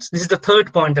violence. This is the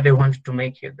third point that I wanted to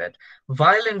make here, that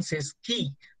violence is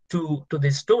key to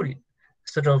this story,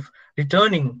 sort of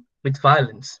returning with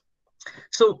violence.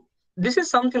 So this is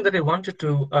something that I wanted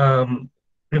to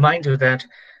remind you that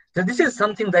this is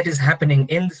something that is happening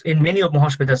in many of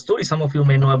Mahashweta's stories. Some of you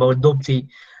may know about Draupadi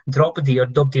or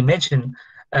Draupadi Mechen,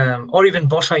 or even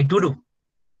Boshai Tudu,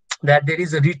 that there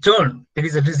is a return, there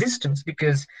is a resistance,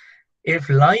 because if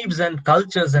lives and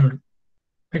cultures and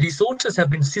resources have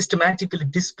been systematically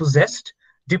dispossessed,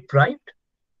 deprived,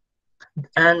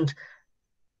 and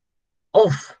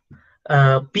of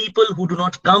people who do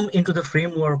not come into the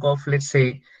framework of, let's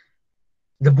say,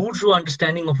 the bourgeois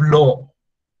understanding of law,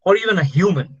 or even a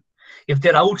human, if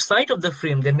they're outside of the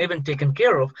frame, they're never taken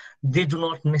care of, they do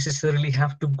not necessarily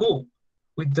have to go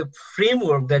with the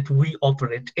framework that we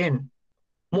operate in.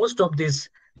 Most of these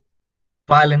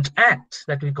violent acts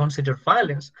that we consider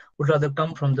violence would rather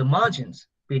come from the margins,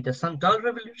 be it the Santal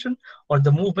Revolution or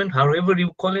the movement, however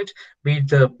you call it, be it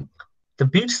the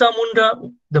Birsa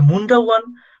Munda, the Munda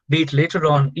one, be it later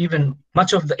on, even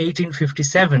much of the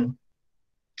 1857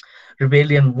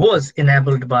 rebellion was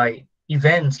enabled by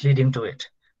events leading to it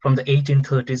from the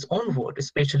 1830s onward,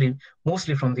 especially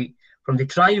mostly from the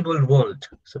tribal world,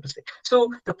 so to say.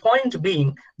 So the point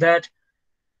being that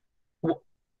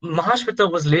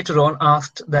Mahashweta was later on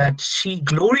asked that she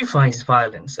glorifies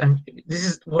violence, and this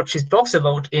is what she talks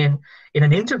about in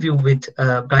an interview with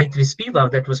Gayatri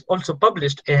Spivak that was also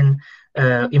published in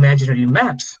Imaginary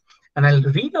Maps. And I'll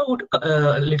read out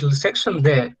a little section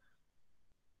there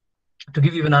to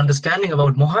give you an understanding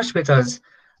about Mahashweta's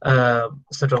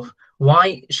sort of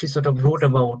why she sort of wrote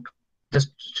about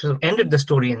this, sort of ended the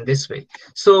story in this way.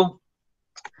 So,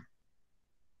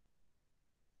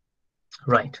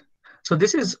 right. So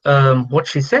this is what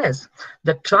she says.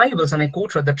 The tribals, and I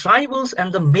quote her, the tribals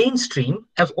and the mainstream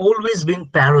have always been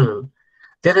parallel.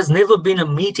 There has never been a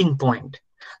meeting point.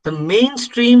 The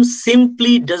mainstream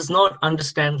simply does not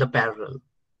understand the parallel.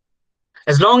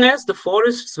 As long as the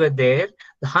forests were there,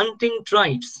 the hunting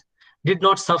tribes did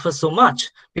not suffer so much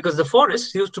because the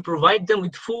forests used to provide them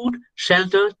with food,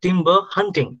 shelter, timber,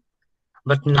 hunting.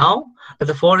 But now that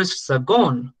the forests are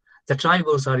gone, the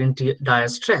tribals are in dire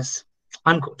stress.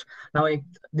 Unquote. Now,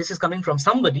 this is coming from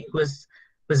somebody who has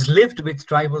lived with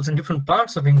tribals in different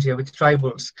parts of India, with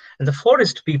tribals and the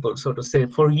forest people, so to say,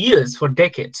 for years, for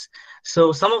decades.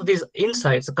 So some of these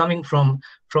insights are coming from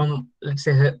let's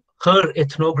say, her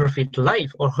ethnographic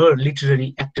life or her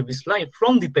literary activist life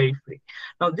from the periphery.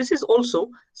 Now, this is also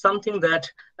something that,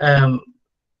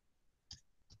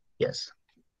 yes,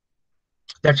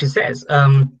 that she says.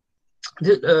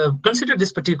 Consider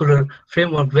this particular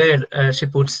framework where she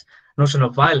puts notion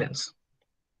of violence.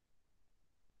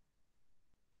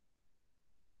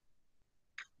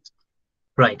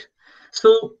 Right.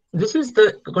 So this is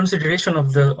the consideration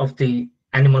of the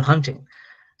animal hunting.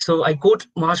 So I quote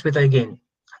Mahashweta again.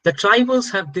 The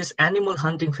tribals have this animal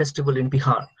hunting festival in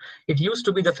Bihar. It used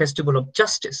to be the festival of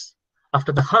justice.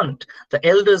 After the hunt, the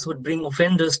elders would bring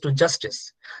offenders to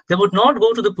justice. They would not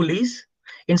go to the police.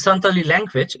 In Santali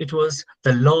language, it was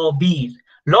the law beer.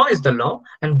 Law is the law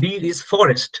and beer is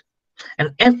forest.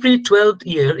 And every 12th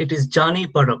year, it is Jani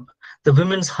Parab, the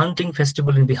women's hunting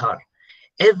festival in Bihar.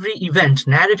 Every event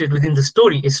narrated within the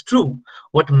story is true.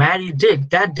 What Mary did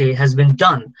that day has been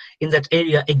done in that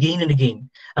area again and again.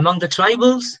 Among the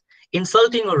tribals,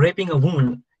 insulting or raping a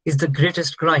woman is the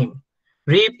greatest crime.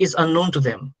 Rape is unknown to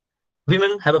them.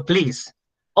 Women have a place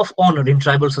of honor in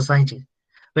tribal society.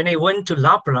 When I went to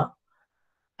Lapra,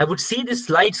 I would see this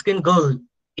light-skinned girl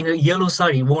in a yellow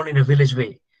sari worn in a village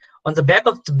way, on the back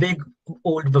of the big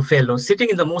old buffalo, sitting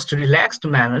in the most relaxed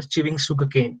manner, chewing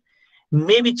sugarcane,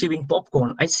 maybe chewing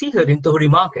popcorn. I see her in Tohri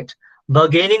market.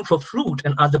 bargaining for fruit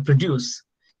and other produce,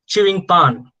 chewing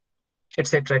pan,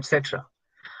 etc., etc.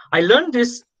 I learned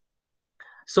this.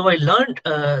 So I learned,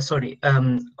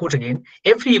 quote again,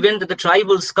 every event that the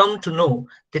tribals come to know,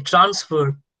 they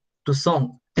transfer to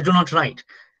song. They do not write.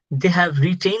 They have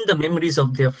retained the memories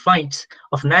of their fights,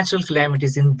 of natural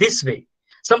calamities in this way.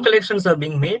 Some collections are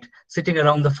being made, sitting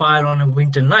around the fire on a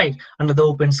winter night under the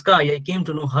open sky. I came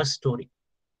to know her story.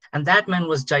 And that man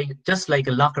was just like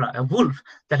a lakra, a wolf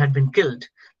that had been killed.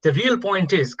 The real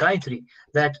point is, Gayatri,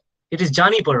 that it is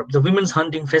Jani Parab, the women's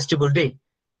hunting festival day.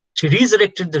 She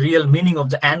resurrected the real meaning of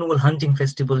the annual hunting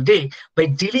festival day by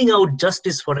dealing out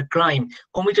justice for a crime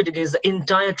committed against the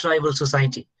entire tribal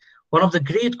society. One of the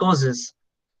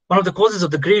causes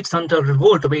of the Great Santal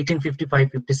Revolt of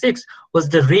 1855-56 was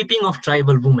the raping of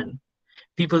tribal women.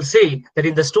 People say that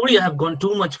in the story I have gone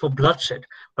too much for bloodshed,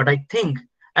 but I think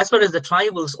as far as the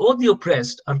tribals or the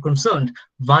oppressed are concerned,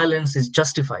 violence is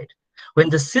justified. When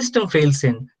the system fails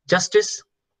in justice,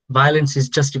 violence is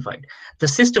justified. The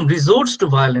system resorts to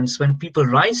violence when people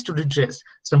rise to redress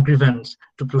some grievance,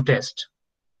 to protest.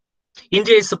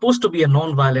 India is supposed to be a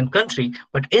non-violent country,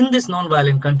 but in this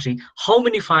non-violent country, how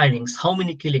many firings, how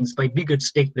many killings by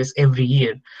bigots take place every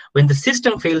year? When the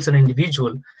system fails an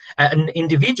individual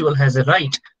has a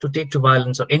right to take to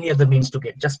violence or any other means to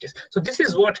get justice. So this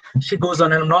is what she goes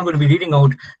on, and I'm not going to be reading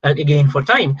out again for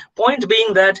time. Point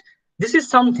being that this is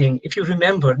something, if you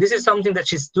remember, this is something that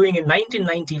she's doing in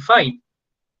 1995,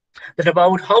 that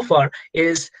about how far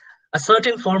is a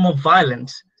certain form of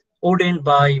violence ordained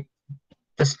by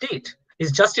the state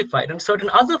is justified, and certain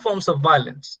other forms of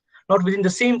violence, not within the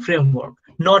same framework,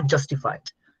 not justified.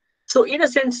 So in a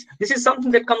sense, this is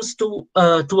something that comes to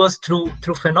us through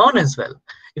Fanon as well.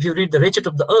 If you read The Wretched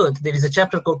of the Earth, there is a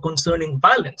chapter called Concerning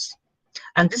Violence.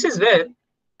 And this is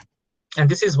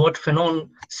what Fanon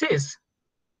says,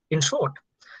 in short.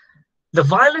 The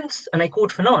violence, and I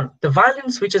quote Fanon, the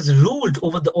violence which has ruled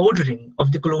over the ordering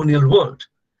of the colonial world,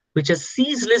 which has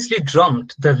ceaselessly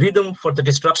drummed the rhythm for the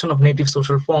destruction of native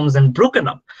social forms and broken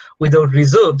up without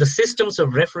reserve the systems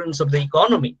of reference of the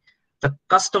economy, the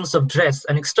customs of dress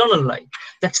and external life,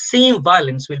 that same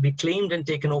violence will be claimed and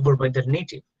taken over by the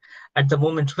native at the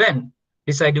moment when,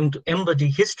 deciding to embody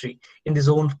history in his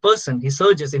own person, he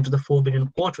surges into the forbidden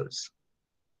quarters.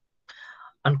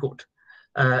 Unquote.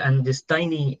 And this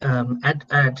tiny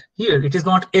add here, it is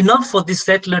not enough for the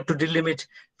settler to delimit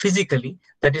physically,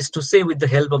 that is to say with the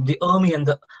help of the army and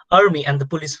the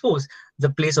police force, the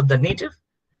place of the native.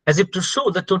 As if to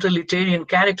show the totalitarian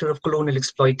character of colonial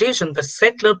exploitation, the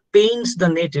settler paints the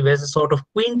native as a sort of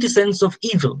quintessence of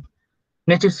evil.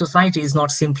 Native society is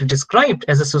not simply described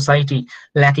as a society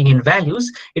lacking in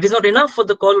values. It is not enough for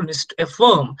the colonist to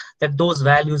affirm that those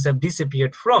values have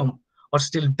disappeared from, or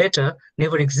still better,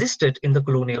 never existed in the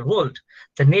colonial world.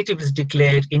 The native is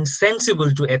declared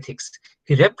insensible to ethics.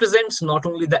 He represents not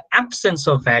only the absence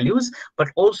of values, but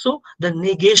also the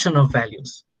negation of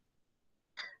values.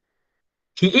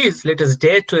 He is, let us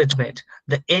dare to admit,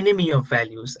 the enemy of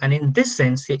values, and in this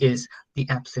sense, he is the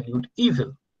absolute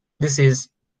evil. This is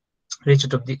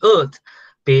Wretched of the Earth,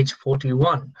 page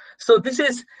 41. So this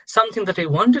is something that I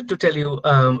wanted to tell you,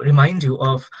 remind you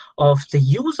of the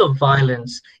use of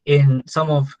violence in some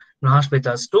of Nahash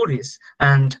Mehta's stories,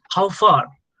 and how far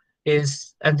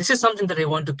is, and this is something that I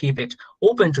want to keep it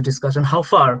open to discussion, how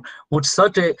far would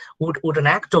an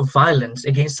act of violence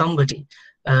against somebody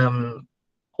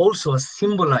also a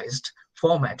symbolized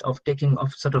format of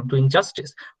doing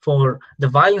justice for the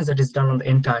violence that is done on the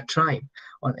entire tribe,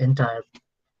 on the entire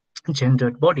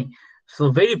gendered body. So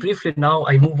very briefly now,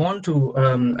 I move on to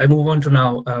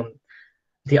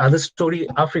the other story,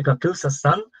 Africa Kills a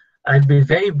Son. I'll be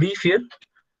very brief here.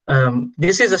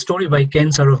 This is a story by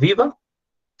Ken Saro-Wiwa.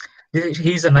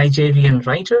 He's a Nigerian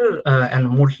writer and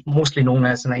mostly known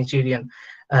as a Nigerian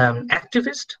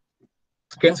activist.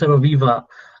 Ken Saro-Wiwa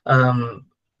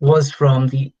was from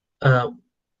the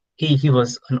he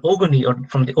was an Ogoni, or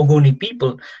from the Ogoni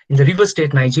people in the River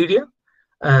State, Nigeria.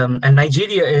 And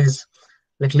Nigeria is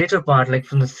like later part, like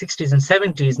from the 60s and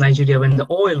 70s, Nigeria, when the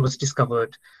oil was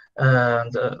discovered,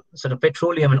 the sort of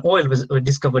petroleum and oil were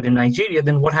discovered in Nigeria.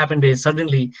 Then what happened is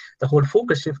suddenly the whole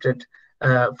focus shifted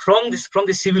from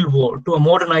the civil war to a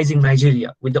modernizing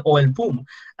Nigeria with the oil boom.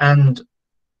 And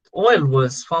oil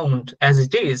was found as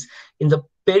it is in the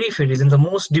peripheries, in the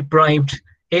most deprived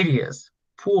areas,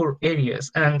 poor areas,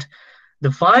 and the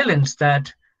violence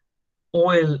that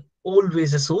oil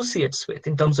always associates with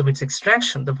in terms of its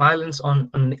extraction, the violence on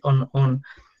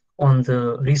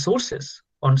the resources,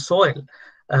 on soil,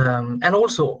 and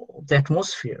also the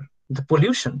atmosphere, the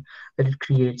pollution that it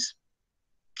creates.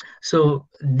 So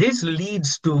this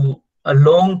leads to a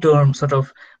long-term sort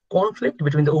of conflict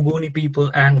between the Ogoni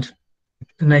people and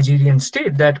the Nigerian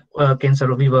state that Ken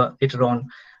Saro-Wiwa later on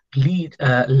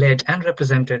led and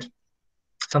represented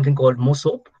something called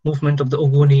MOSOP, movement of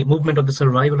the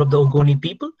survival of the Ogoni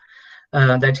people,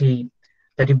 that he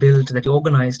built, that he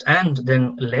organized, and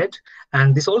then led.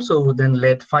 And this also then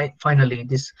led finally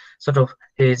this sort of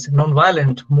his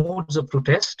non-violent modes of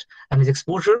protest and his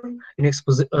exposure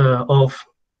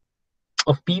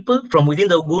of people from within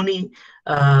the Ogoni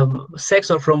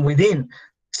sects or from within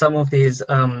some of these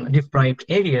deprived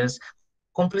areas,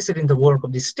 complicit in the work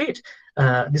of the state.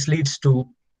 This leads to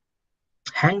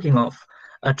hanging of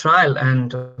a trial,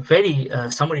 and a very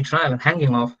summary trial and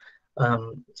hanging of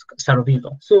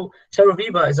Saro-Wiwa. So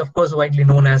Saro-Wiwa is of course widely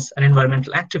known as an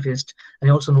environmental activist, and he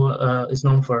also is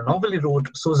known for a novel he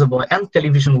wrote, Soza Boy, and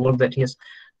television work that he has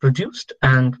produced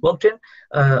and worked in,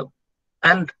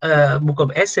 and a book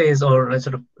of essays, or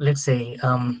sort of, let's say,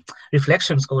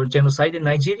 reflections called Genocide in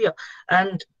Nigeria.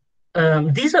 And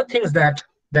these are things that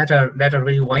are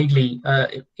very widely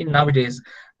in nowadays,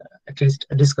 at least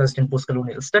discussed in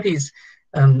post-colonial studies.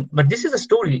 But this is a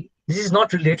story. This is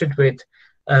not related with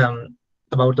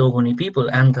about the Ogoni people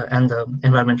and the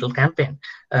environmental campaign.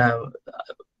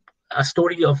 A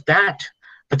story of that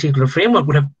particular framework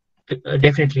would have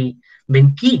definitely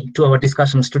been key to our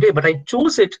discussions today. But I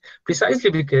chose it precisely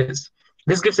because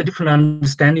this gives a different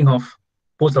understanding of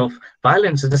both of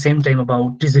violence at the same time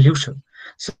about dissolution.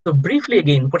 So briefly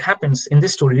again, what happens in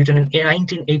this story, written in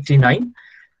 1989,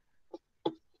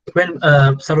 when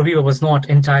Saro-Wiwa was not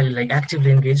entirely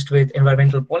actively engaged with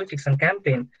environmental politics and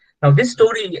campaign. Now this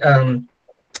story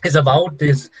is about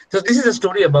this. So this is a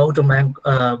story about a man,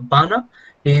 Bana.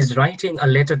 He is writing a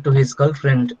letter to his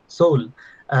girlfriend Soul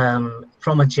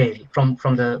from a jail, from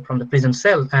the prison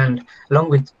cell, and along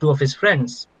with two of his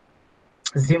friends,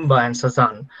 Zimba and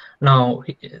Sazan. Now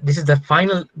this is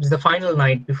the final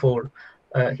night before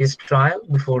his trial,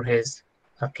 before his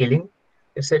killing.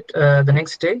 Is it the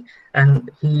next day? And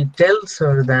he tells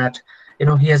her that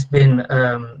he has been,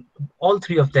 all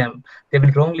three of them, they've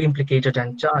been wrongly implicated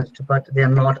and charged, but they are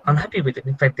not unhappy with it.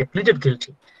 In fact, they pleaded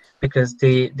guilty because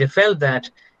they felt that,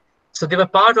 so they were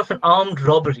part of an armed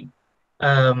robbery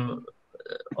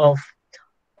of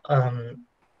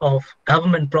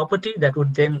government property that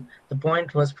would then, the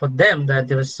point was for them that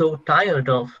they were so tired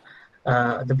of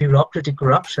the bureaucratic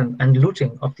corruption and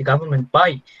looting of the government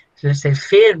by, let's say,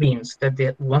 fair means, that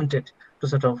they wanted to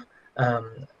sort of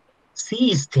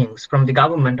seize things from the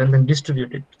government and then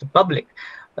distribute it to the public.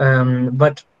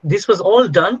 But this was all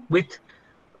done with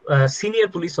senior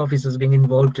police officers being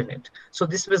involved in it. So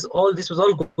this was all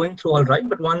going through all right,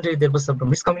 but one day there was some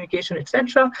miscommunication,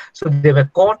 etc. So they were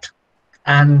caught,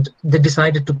 and they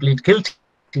decided to plead guilty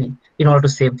in order to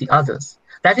save the others.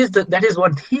 That is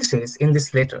what he says in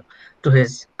this letter to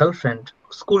his girlfriend,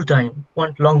 school time,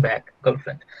 one long back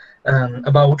girlfriend,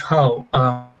 about how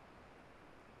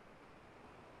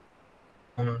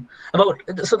the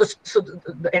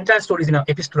entire story is in an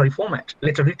epistolary format,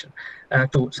 letter written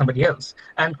to somebody else.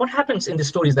 And what happens in this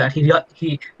story is that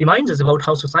he reminds us about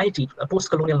how society,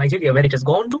 post-colonial Nigeria, where it has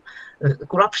gone to,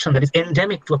 corruption that is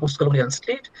endemic to a post-colonial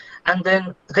state, and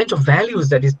then the kind of values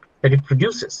that it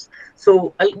produces.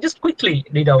 So I'll just quickly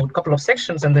read out a couple of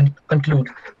sections and then conclude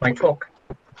my talk.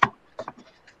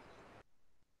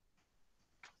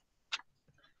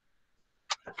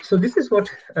 So this is what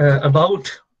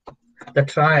about the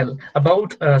trial,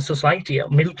 about society, a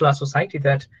middle-class society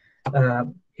that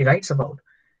he writes about.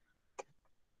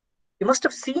 You must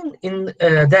have seen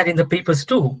that in the papers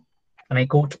too, and I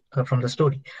quote from the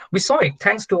story. We saw it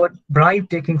thanks to a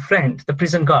bribe-taking friend, the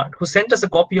prison guard, who sent us a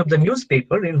copy of the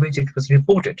newspaper in which it was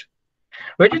reported.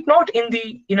 Were it not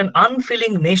in an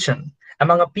unfeeling nation,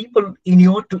 among a people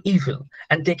inured to evil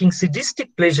and taking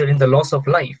sadistic pleasure in the loss of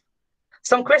life,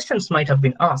 some questions might have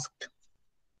been asked.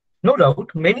 No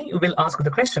doubt, many will ask the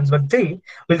questions, but they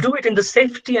will do it in the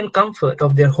safety and comfort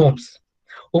of their homes,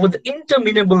 over the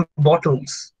interminable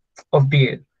bottles of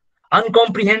beer,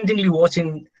 uncomprehendingly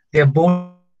watching their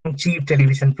boring, cheap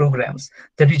television programs,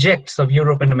 the rejects of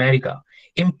Europe and America,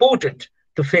 imported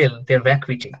to fill their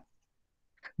vacuity.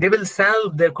 They will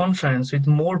salve their conscience with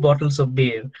more bottles of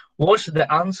beer, wash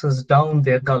the answers down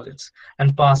their gullets,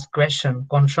 and pass question,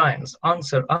 conscience,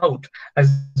 answer out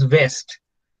as waste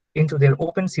into their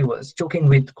open sewers, choking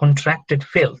with contracted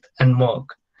filth and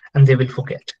murk, and they will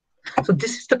forget. So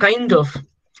this is the kind of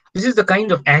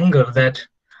anger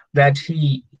that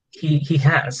he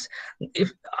has.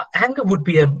 If anger would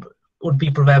be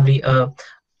probably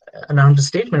an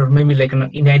understatement, or maybe like an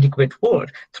inadequate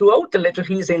word. Throughout the letter,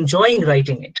 he is enjoying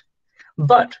writing it,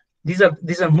 but these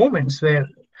are moments where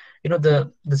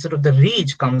the sort of the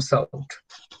rage comes out.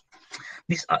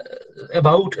 This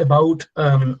about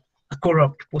a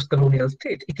corrupt post-colonial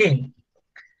state. Again,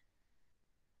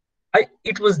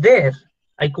 it was there.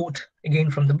 I quote again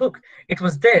from the book. It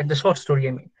was there, the short story,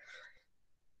 I mean.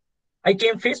 I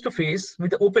came face to face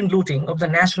with the open looting of the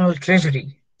national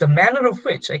treasury, the manner of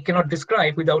which I cannot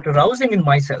describe without arousing in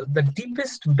myself the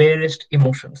deepest, barest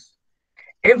emotions.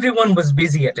 Everyone was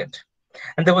busy at it,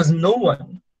 and there was no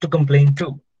one to complain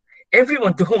to.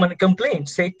 Everyone to whom I complained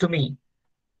said to me,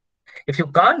 if you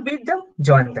can't beat them,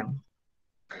 join them.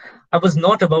 I was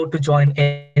not about to join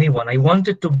anyone. I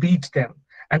wanted to beat them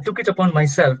and took it upon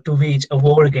myself to wage a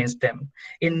war against them.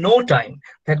 In no time,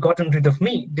 they had gotten rid of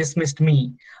me, dismissed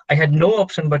me. I had no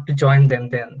option but to join them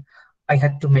then. I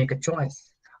had to make a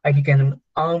choice. I became an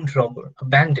armed robber, a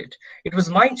bandit. It was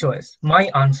my choice, my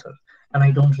answer, and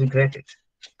I don't regret it.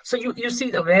 So you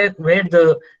see where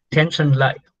the tension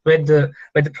lies, where the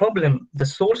problem, the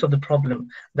source of the problem,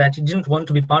 that you didn't want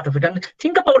to be part of it. And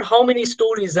think about how many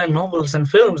stories and novels and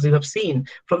films you have seen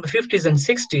from the 50s and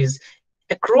 60s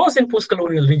across in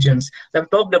post-colonial regions that have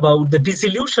talked about the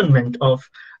disillusionment of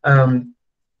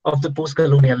the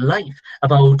post-colonial life,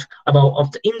 about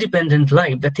of the independent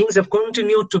life, that things have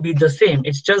continued to be the same.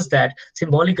 It's just that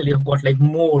symbolically you've got like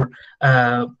more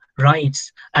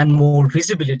rights and more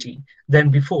visibility than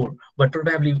before, but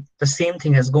probably the same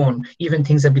thing has gone. Even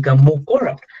things have become more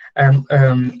corrupt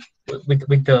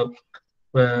with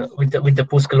the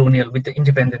post-colonial, with the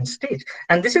independent state.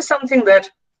 And this is something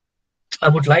that I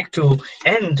would like to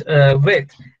end with,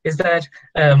 is that,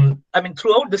 I mean,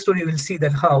 throughout the story, you will see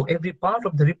that how every part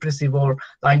of the repressive or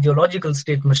ideological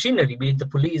state machinery, be it the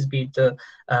police, be it the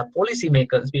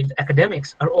policymakers, be it the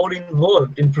academics, are all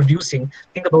involved in producing.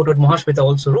 Think about what Mahashweta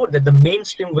also wrote, that the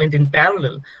mainstream went in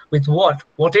parallel with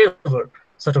whatever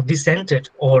sort of dissented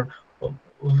or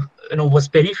was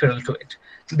peripheral to it.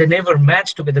 They never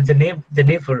matched together. They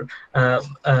never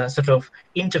sort of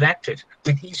interacted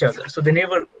with each other. So they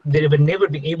were never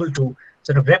being able to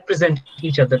sort of represent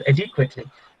each other adequately.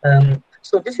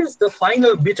 So this is the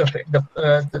final bit of it.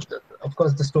 Of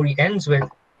course, the story ends with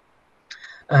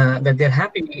that they're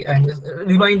happy and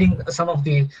reminding some of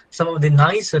the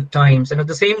nicer times, and at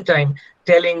the same time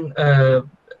telling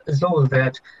Zol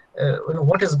that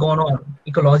what has gone on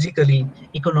ecologically,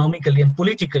 economically, and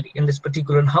politically in this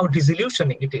particular, and how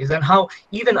disillusioning it is, and how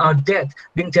even our death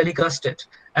being telecasted,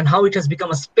 and how it has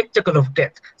become a spectacle of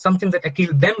death, something that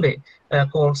Akil Bembe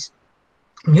calls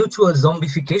mutual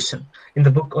zombification in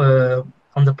the book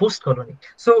on the post-colony.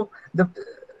 So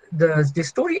the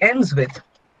story ends with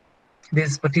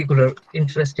this particular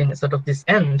interesting sort of this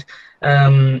end,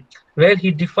 where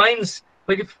he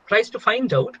tries to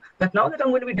find out that now that I'm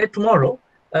going to be dead tomorrow,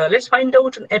 let's find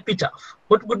out an epitaph.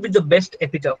 What would be the best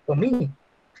epitaph for me?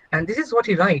 And this is what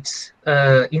he writes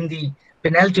in the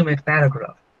penultimate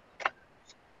paragraph.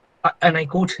 And I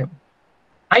quote him.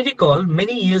 I recall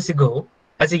many years ago,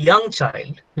 as a young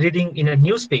child, reading in a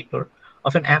newspaper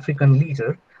of an African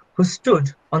leader who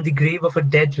stood on the grave of a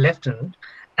dead lieutenant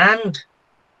and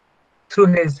through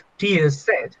his tears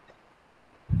said,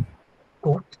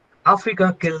 quote,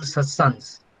 Africa kills her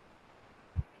sons,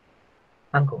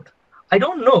 unquote. I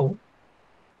don't know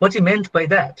what he meant by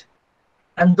that.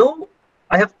 And though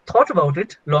I have thought about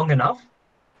it long enough,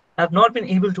 I have not been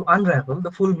able to unravel the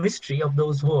full mystery of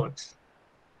those words.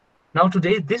 Now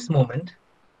today, this moment,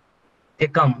 they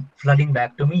come flooding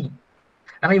back to me.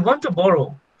 And I want to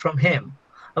borrow from him.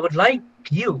 I would like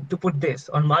you to put this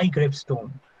on my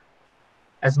gravestone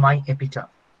as my epitaph.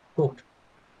 Quote,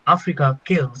 Africa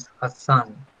kills her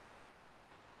son,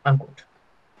 unquote.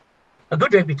 A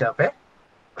good epitaph, eh?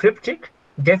 Cryptic,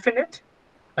 definite,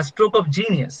 a stroke of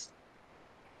genius,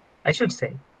 I should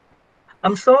say.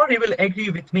 I'm sure you will agree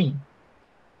with me.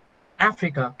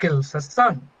 Africa kills her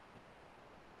son.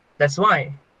 That's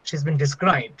why she's been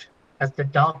described as the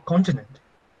dark continent.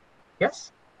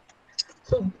 Yes?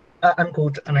 So,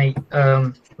 unquote, and I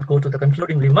go to the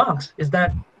concluding remarks, is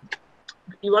that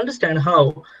you understand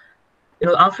how,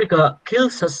 Africa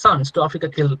kills her sons, to Africa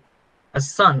kill a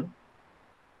son,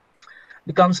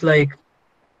 becomes like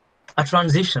a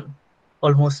transition,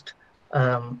 almost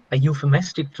a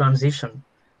euphemistic transition,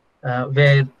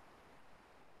 where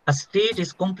a state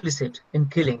is complicit in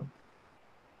killing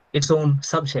its own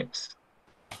subjects,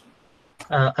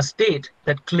 a state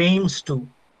that claims to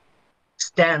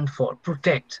stand for,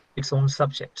 protect its own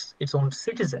subjects, its own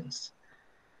citizens.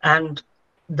 And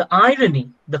the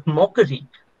irony, the mockery,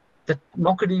 the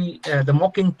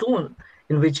mocking tone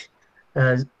in which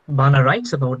Bana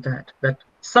writes about that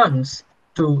sons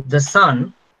to the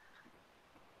sun,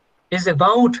 is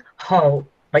about how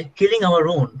by killing our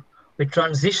own, We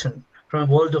transition from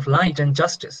a world of light and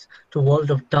justice to a world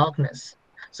of darkness.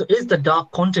 So is the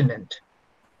dark continent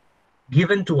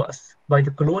given to us by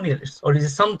the colonialists, or is it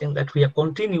something that we are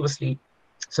continuously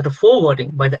sort of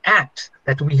forwarding by the acts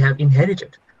that we have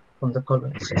inherited from the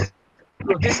colonists?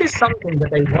 So this is something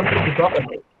that I wanted to talk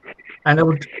about, and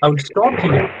I would stop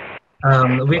here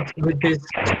with this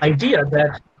idea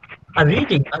that a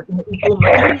reading, an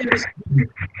eco-materialist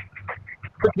reading,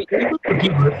 should be able to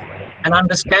give us an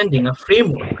understanding, a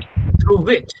framework through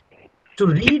which to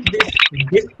read these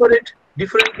disparate,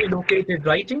 differently located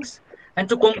writings and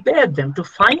to compare them, to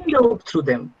find out through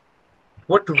them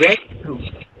what went through,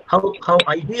 how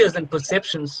ideas and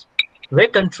perceptions were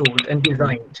controlled and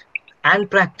designed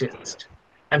and practiced,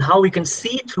 and how we can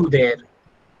see through their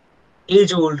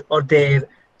age-old or their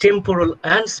temporal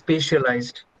and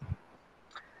spatialized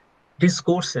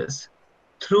discourses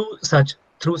through such,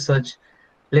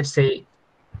 let's say,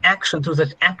 action, through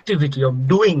such activity of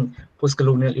doing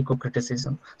post-colonial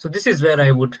eco-criticism. So this is where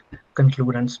I would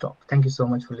conclude and stop. Thank you so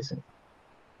much for listening.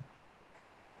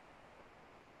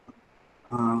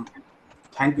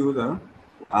 Thank you,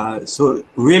 sir. So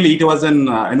really, it was an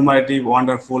enumerative,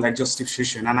 wonderful, exhaustive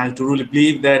session, and I truly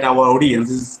believe that our audience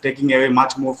is taking away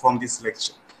much more from this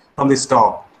lecture, from this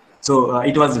talk. So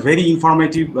it was very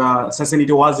informative session.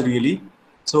 It was really.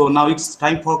 So now it's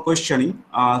time for questioning.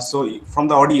 So from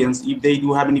the audience, if they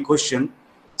do have any question,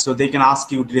 so they can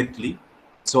ask you directly.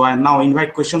 So I now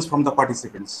invite questions from the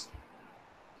participants.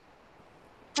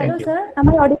 Hello, sir. Am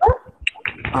I audible?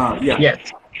 Yeah.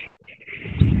 Yes.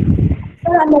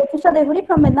 Sir, I'm Latisha Devuri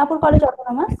from Midnapore College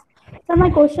Autonomous. Sir, my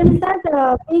question is that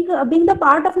being the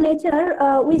part of nature,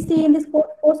 we see in this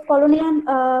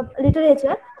post-colonial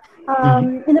literature,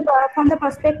 from the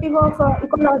perspective of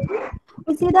ecology,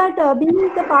 we see that being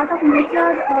the part of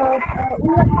nature, we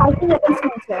are fighting against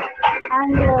nature.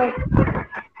 And am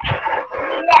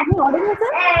I audible,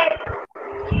 sir?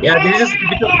 Yeah, there is a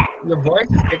bit of your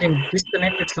voice is getting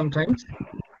disconnected sometimes.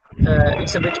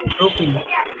 It's a bit broken.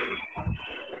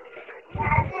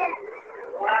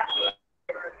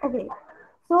 Okay.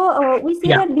 So we see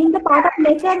that being the part of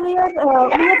nature, we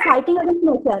are fighting against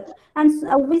nature,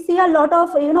 and we see a lot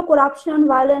of corruption,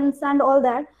 violence, and all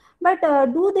that. But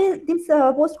do this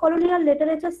post-colonial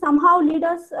literature somehow lead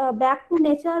us back to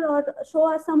nature, or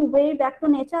show us some way back to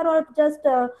nature, or just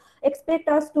expect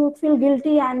us to feel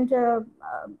guilty and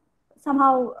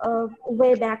somehow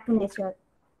way back to nature?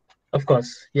 Of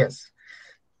course, yes.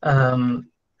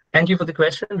 Thank you for the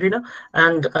question, Rina.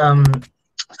 And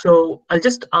so I'll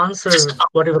just answer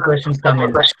whatever questions come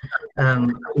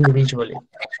in individually.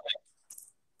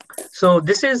 So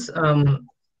this is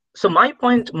so my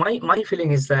point, my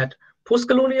feeling is that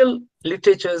post-colonial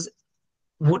literatures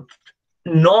would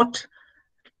not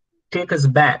take us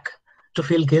back to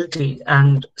feel guilty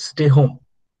and stay home.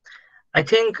 I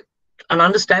think an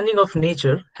understanding of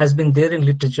nature has been there in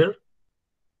literature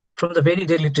from the very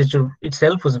day literature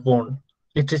itself was born.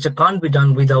 Literature can't be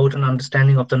done without an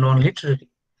understanding of the non-literary,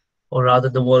 or rather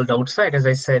the world outside, as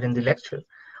I said in the lecture.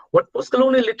 What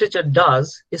post-colonial literature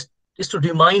does is to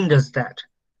remind us that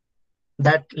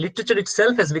literature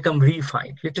itself has become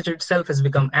reified. Literature itself has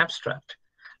become abstract.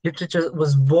 Literature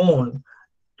was born,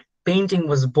 painting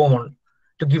was born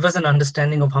to give us an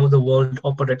understanding of how the world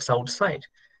operates outside.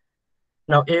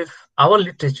 Now, if our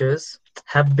literatures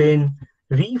have been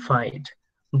reified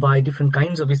by different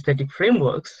kinds of aesthetic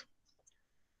frameworks,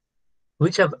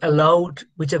 which have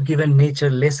given nature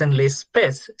less and less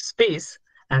space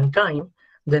and time,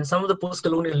 then some of the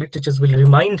post-colonial literatures will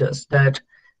remind us that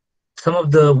some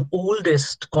of the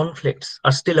oldest conflicts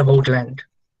are still about land,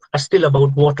 are still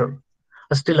about water,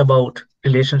 are still about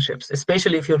relationships,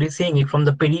 especially if you're seeing it from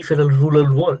the peripheral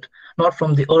rural world, not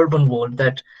from the urban world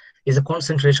that is a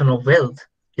concentration of wealth,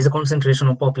 is a concentration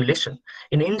of population.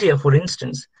 In India, for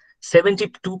instance,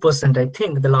 72%, I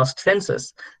think, the last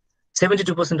census,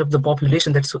 72% of the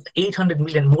population, that's 800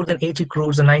 million, more than 80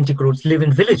 crores and 90 crores, live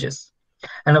in villages.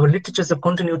 And our literatures have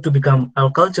continued to become, our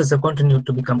cultures have continued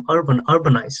to become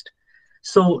urbanized.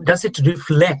 So does it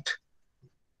reflect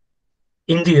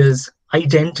India's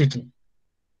identity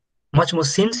much more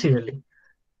sincerely?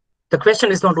 The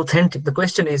question is not authentic. The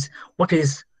question is, what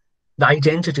is the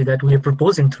identity that we are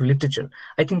proposing through literature?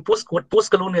 I think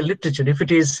post-colonial literature, if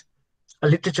it is a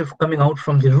literature coming out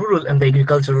from the rural and the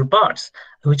agricultural parts,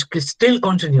 which still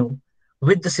continue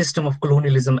with the system of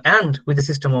colonialism and with the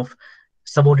system of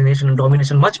subordination and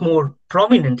domination much more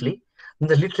prominently, then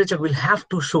the literature will have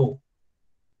to show,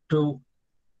 to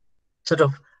sort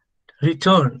of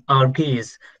return our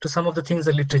gaze to some of the things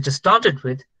that literature started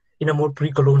with in a more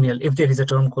pre-colonial, if there is a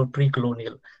term called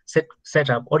pre-colonial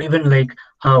setup, or even like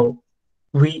how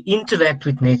we interact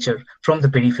with nature from the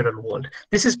peripheral world.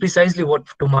 This is precisely what,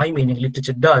 to my meaning,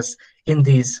 literature does in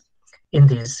these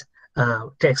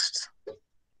texts.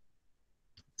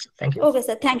 Thank you. Okay,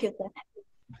 sir. Thank you, sir.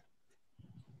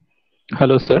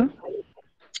 Hello, sir.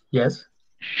 Yes.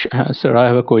 Sir, I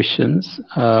have a questions.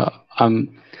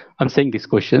 I'm saying these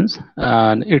questions,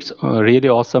 and it's a really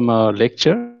awesome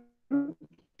lecture.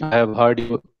 I have heard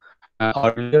you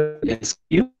earlier in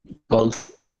skill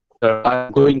also.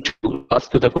 I'm going to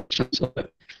ask you the questions.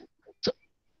 So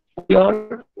we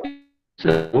are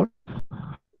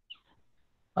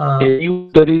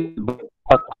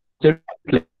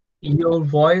your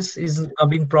voice isn't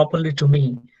coming properly to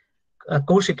me.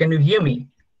 Kaushik, can you hear me?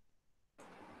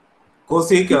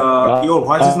 Kaushik, your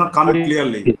voice is not coming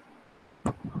clearly.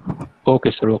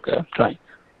 Okay, sir. Okay, I'm trying.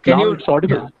 Can now you? It's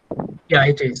audible. Yeah,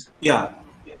 it is. Yeah.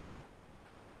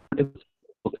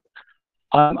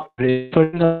 I'm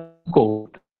referring a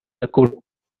quote. The quote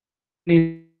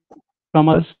is from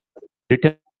us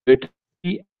written with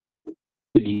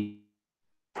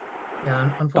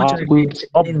yeah, unfortunately,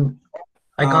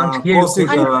 I can't hear Kaushik,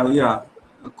 you. yeah.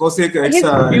 Kaushik, it's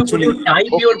Could you type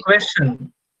your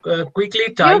question?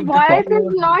 Quickly type. Your voice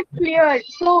is not clear.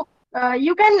 So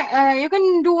you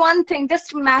can do one thing.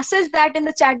 Just message that in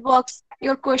the chat box.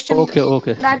 Your question. Okay,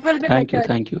 okay. That will be thank better. you,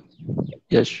 thank you.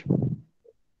 Yes.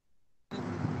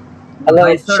 Hello,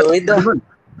 Hi, sir.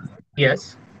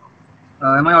 Yes.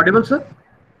 Am I audible, sir?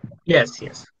 Yes,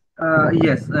 yes.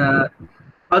 Yes.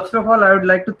 First of all, I would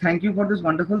like to thank you for this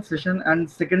wonderful session. And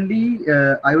secondly,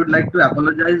 I would like to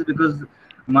apologize because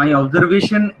my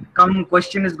observation come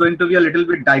question is going to be a little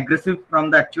bit digressive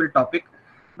from the actual topic.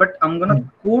 But I'm going to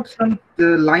quote some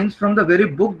lines from the very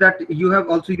book that you have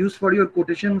also used for your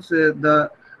quotations,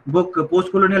 the book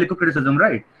Postcolonial Eco-Criticism,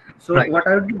 right? So right. What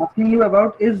I would be asking you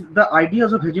about is the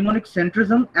ideas of hegemonic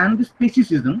centrism and the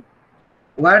speciesism,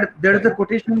 where there is a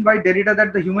quotation by Derrida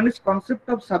that the humanist concept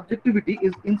of subjectivity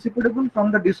is inseparable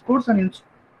from the discourse and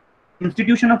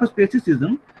institution of a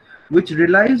speciesism, which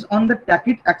relies on the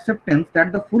tacit acceptance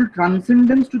that the full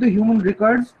transcendence to the human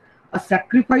requires a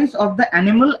sacrifice of the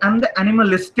animal and the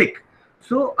animalistic.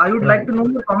 So I would like to know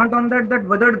your comment on that, that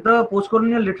whether the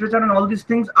postcolonial literature and all these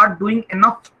things are doing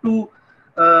enough to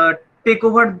take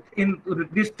over in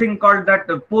this thing called that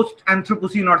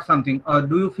post-Anthropocene or something.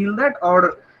 Do you feel that,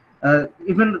 or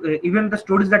even the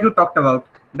stories that you talked about,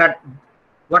 that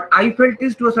what I felt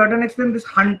is, to a certain extent, this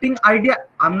hunting idea,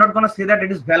 I'm not going to say that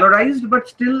it is valorized, but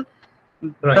still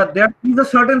there is a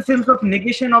certain sense of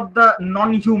negation of the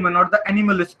non-human or the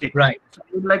animalistic. Right. So I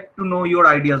would like to know your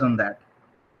ideas on that.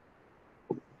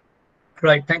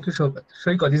 Right. Thank you,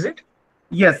 Shoikot. Is it?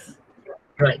 Yes.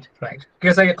 Right, right.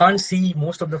 Because I can't see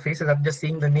most of the faces. I'm just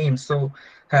seeing the names. So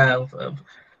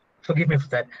forgive me for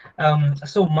that.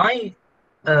 So my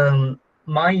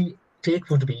take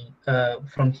would be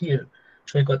from here,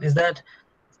 Shoikot, is that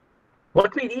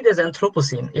what we read as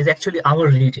Anthropocene is actually our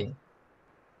reading.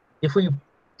 If we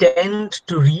tend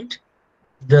to read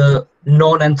the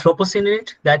non-Anthropocene in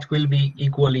it, that will be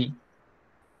equally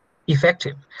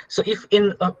effective. So if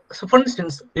so for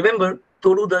instance, remember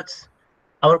Toru Dutt's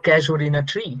Our Casualty in a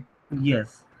Tree.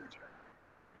 Yes.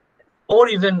 Or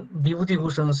even Vibhuti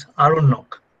Bhushan's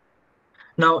Aronnok.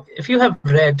 Now, if you have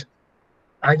read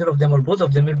either of them or both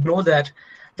of them, you know that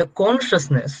the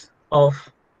consciousness of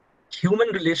human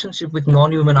relationship with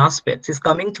non-human aspects is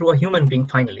coming through a human being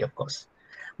finally, of course.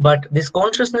 But this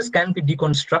consciousness can be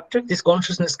deconstructed, this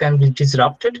consciousness can be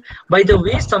disrupted by the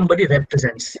way somebody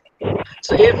represents.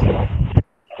 So if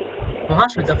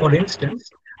Mahashweta, for instance,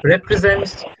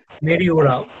 represents Mary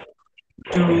Orao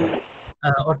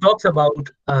or talks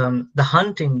about the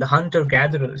hunting, the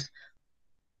hunter-gatherers,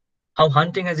 how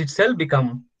hunting has itself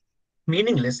become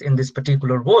meaningless in this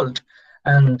particular world.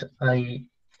 And I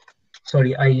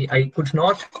could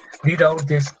not read out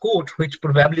this quote, which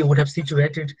probably would have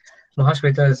situated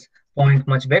Mahashweta's point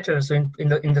much better. So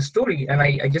in the story, and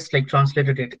I just like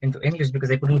translated it into English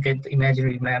because I couldn't get the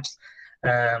imaginary maps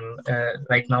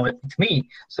right now with me.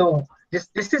 So this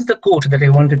is the quote that I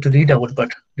wanted to read out,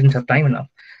 but didn't have time enough.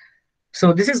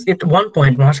 So this is at one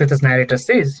point Mahashweta's narrator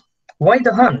says, "Why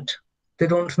the hunt? They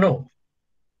don't know.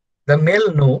 The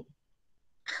male know.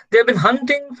 They have been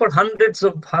hunting for hundreds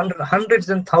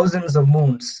and thousands of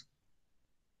moons.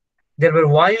 There were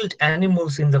wild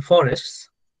animals in the forests.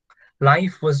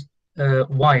 Life was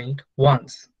wild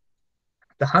once.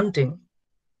 The hunting,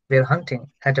 their hunting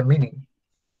had a meaning.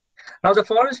 Now the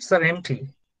forests are empty.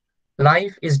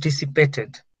 Life is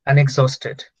dissipated and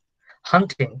exhausted.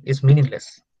 Hunting is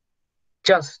meaningless.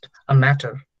 Just a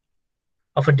matter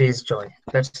of a day's joy."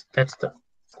 That's the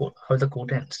quote, how the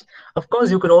quote ends. Of course,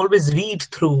 you could always read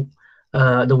through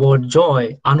the word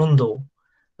joy, anando,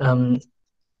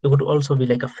 it would also be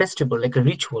like a festival, like a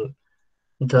ritual,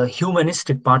 the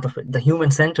humanistic part of it, the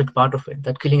human-centered part of it,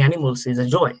 that killing animals is a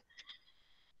joy.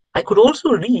 I could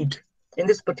also read in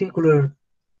this particular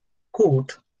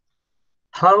quote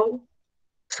how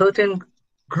certain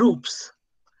groups,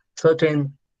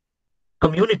 certain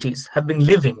communities have been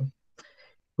living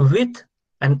with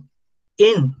and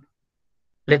in,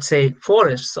 let's say,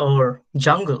 forests or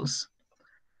jungles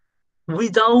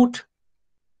without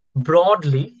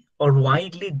broadly or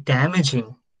widely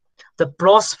damaging the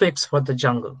prospects for the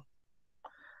jungle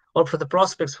or for the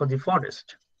prospects for the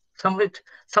forest.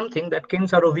 Something that Ken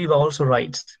Saro-Wiwa also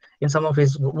writes in some of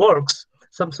his works,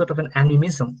 some sort of an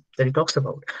animism that he talks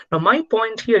about. Now, my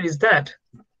point here is that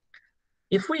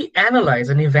if we analyze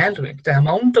and evaluate the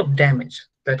amount of damage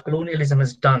that colonialism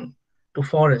has done to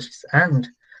forests and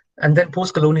then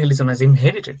post-colonialism has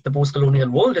inherited, the post-colonial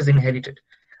world has inherited,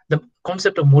 the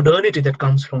concept of modernity that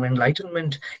comes from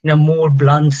enlightenment in a more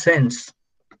blunt sense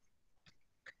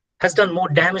has done more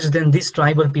damage than these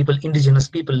tribal people, indigenous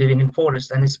people living in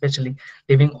forests and especially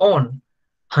living on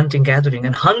hunting, gathering.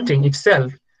 And hunting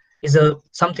itself is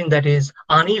something that is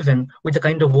uneven with the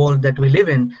kind of world that we live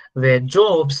in, where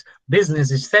jobs,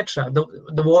 business, etc.,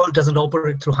 the world doesn't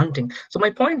operate through hunting. So my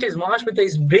point is, Mahashmita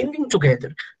is bringing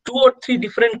together 2 or 3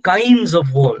 different kinds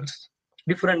of worlds,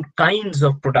 different kinds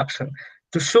of production,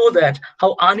 to show that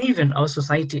how uneven our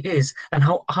society is and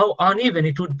how uneven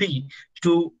it would be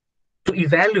to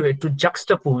evaluate, to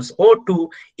juxtapose, or to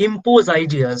impose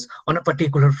ideas on a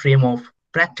particular frame of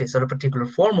practice or a particular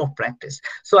form of practice.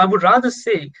 So I would rather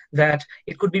say that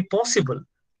it could be possible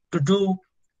to do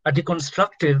a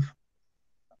deconstructive,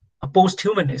 a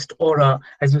post-humanist, or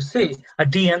as you say, a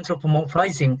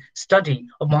de-anthropomorphizing study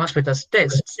of Mahashmita's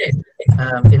texts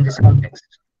in this context.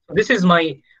 This is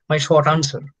my short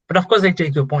answer. But of course, I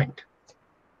take your point.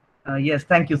 Yes,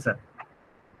 thank you, sir.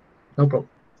 No problem.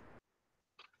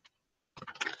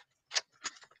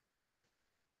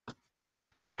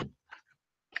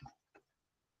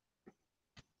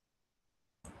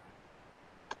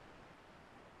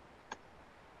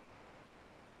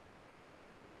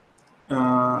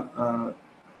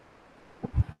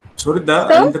 Sourit,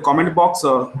 in the comment box,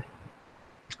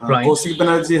 Right. Kaushik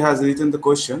Banerjee has written the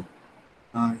question.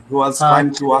 He was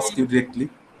trying to ask you directly.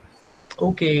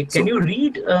 Okay, can you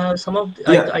read some of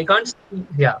the, yeah. I can't see,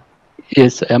 yeah.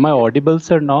 Yes, am I audible,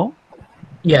 sir, now?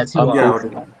 Yes, you are. Yeah,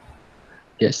 audible.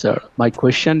 Yes, sir. My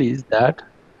question is that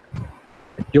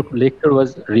your lecture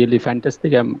was really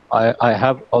fantastic. I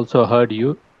have also heard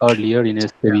you earlier in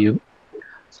SW.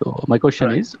 So my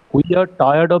question is, we are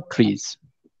tired of trees.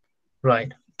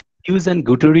 Right. Hughes and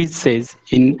Guterres says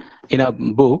in a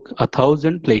book,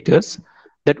 1,000 Platters,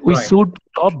 that we should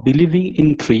stop believing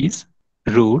in trees,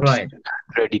 roots, and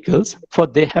radicals, for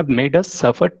they have made us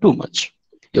suffer too much.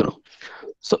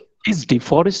 So is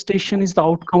deforestation is the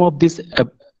outcome of this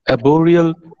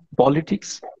arboreal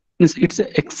politics? It's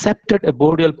accepted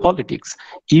arboreal politics.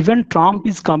 Even Trump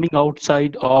is coming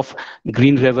outside of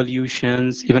green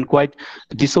revolutions, even quite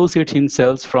dissociate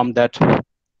himself from that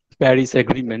Paris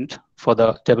Agreement for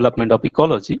the development of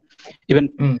ecology. Even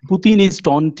Putin is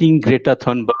taunting Greta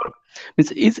Thunberg.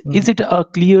 Is it a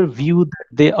clear view that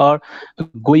they are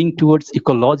going towards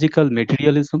ecological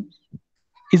materialism?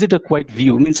 Is it a quite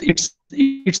view? It's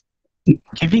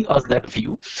giving us that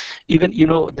view. Even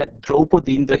that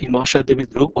Draupadi, in Masha Devi's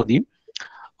Draupadi,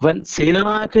 when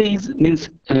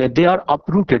Senanayaka they are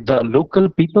uprooted, the local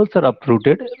peoples are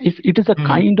uprooted. It is a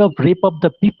kind of rape of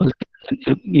the people.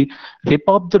 Rape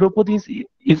of the Draupadi is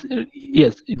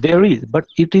yes, there is, but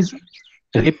it is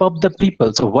rape of the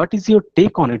people. So what is your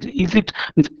take on it? Is it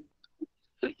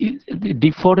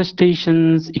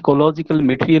deforestations, ecological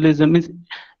materialism?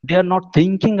 They are not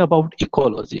thinking about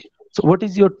ecology. So what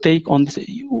is your take on this?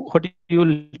 What do you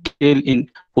will tell in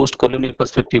post-colonial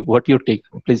perspective? What your take,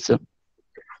 please, sir?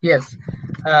 Yes,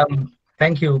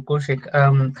 thank you, Kaushik.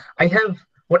 I have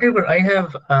whatever I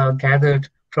have gathered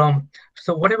from.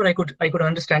 So whatever I could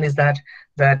understand is that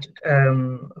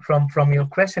from your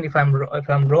question, if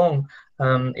I'm wrong,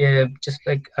 just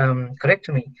like correct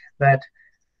me, that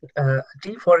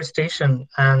deforestation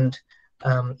and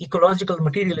ecological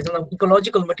materialism. Now,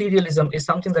 ecological materialism is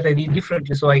something that I read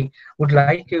differently. So I would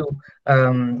like you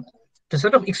to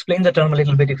sort of explain the term a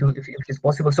little bit, if it's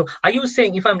possible. So are you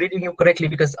saying, if I'm reading you correctly,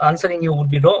 because answering you would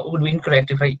be wrong, would be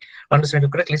incorrect if I understand you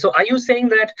correctly. So are you saying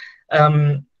that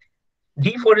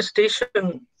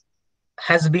deforestation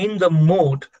has been the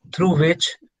mode through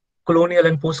which colonial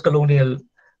and post-colonial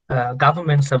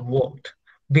governments have worked,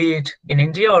 be it in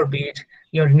India or be it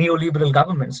neoliberal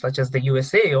governments such as the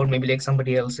USA or maybe like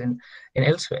somebody else in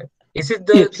elsewhere? Is it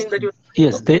the thing that you?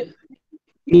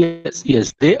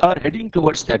 Yes, they are heading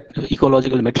towards that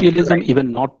ecological materialism,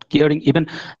 even not caring. Even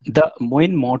the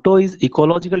main motto is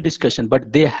ecological discussion,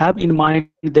 but they have in mind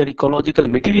their ecological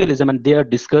materialism, and they are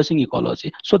discussing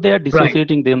ecology. So they are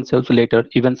dissociating themselves later,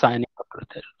 even signing up for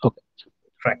that. Okay.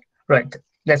 Right.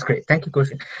 That's great. Thank you,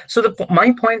 Koshin. So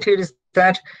my point here is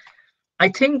that I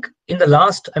think in the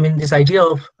last, I mean, this idea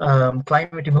of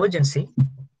climate emergency,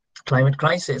 climate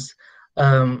crisis,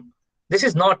 this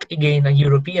is not again a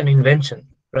European invention,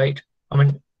 right? I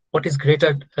mean, what is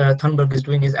Greta Thunberg is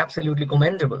doing is absolutely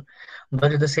commendable,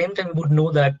 but at the same time, we would know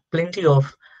that plenty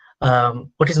of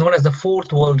what is known as the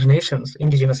fourth world nations,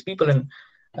 indigenous people and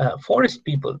forest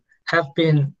people, have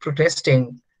been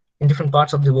protesting in different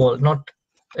parts of the world, not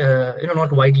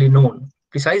not widely known,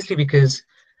 precisely because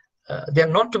they are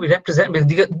not to be represented.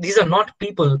 These are not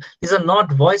people, these are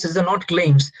not voices, these are not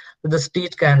claims that the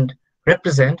state can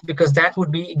represent, because that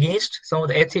would be against some of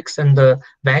the ethics and the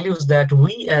values that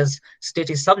we as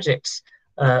statist subjects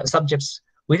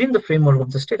within the framework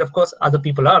of the state. Of course, other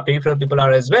people are, peripheral people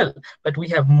are as well, but we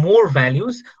have more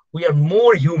values, we are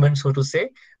more human, so to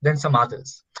say, than some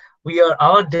others.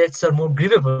 Our deaths are more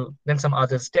grievable than some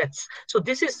others' deaths. So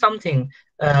this is something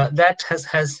that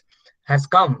has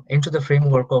come into the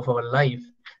framework of our life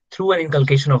through an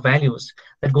inculcation of values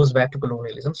that goes back to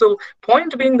colonialism. So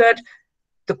point being that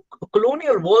the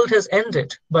colonial world has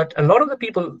ended, but a lot of the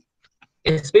people,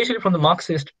 especially from the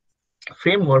Marxist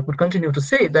framework, would continue to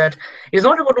say that it's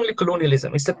not about only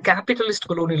colonialism, it's the capitalist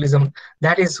colonialism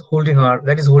that is holding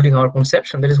our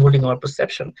conception, that is holding our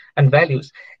perception and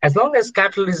values. As long as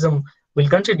capitalism will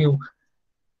continue,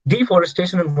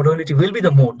 deforestation and modernity will be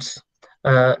the modes.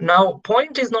 Now,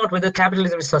 point is not whether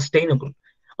capitalism is sustainable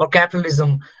or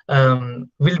capitalism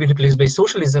will be replaced by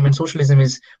socialism and socialism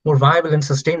is more viable and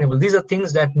sustainable. These are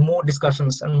things that more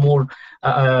discussions and more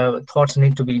thoughts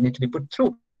need to be put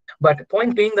through. But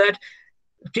point being that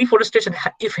deforestation,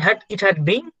 if it had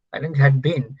been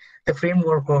the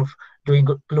framework of doing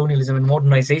colonialism and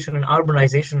modernization and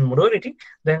urbanization and modernity,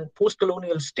 then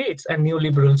post-colonial states and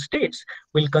neoliberal states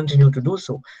will continue to do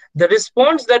so. The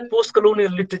response that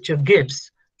post-colonial literature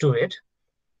gives to it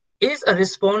is a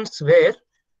response where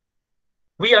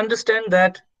we understand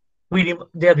that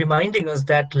they are reminding us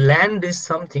that land is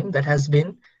something that has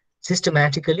been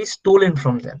systematically stolen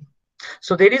from them.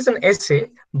 So there is an essay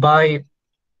by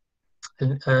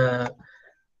this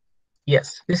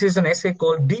is an essay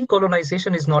called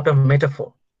 "Decolonization is Not a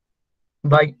Metaphor"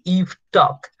 by Eve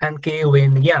Tuck and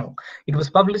K.O.N. Yang. It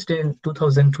was published in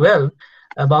 2012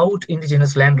 about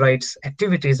indigenous land rights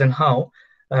activities and how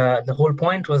the whole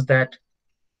point was that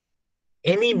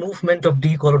any movement of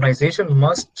decolonization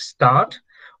must start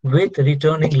with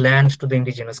returning land to the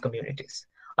indigenous communities.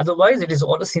 Otherwise, it is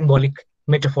all a symbolic,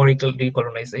 metaphorical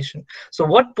decolonization. So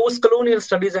what post-colonial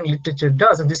studies and literature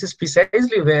does, and this is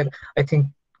precisely where I think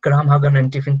Graham Hagan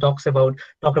and Tiffin talk about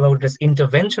as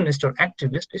interventionist or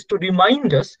activist, is to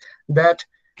remind us that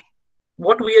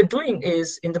what we are doing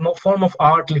is, in the form of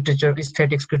art, literature,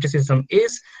 aesthetics, criticism,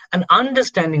 is an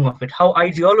understanding of it, how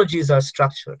ideologies are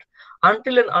structured.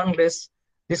 Until and unless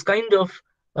this kind of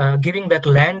giving back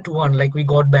land to one, like we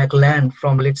got back land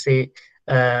from, let's say,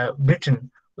 Britain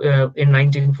in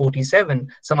 1947,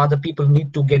 some other people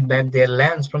need to get back their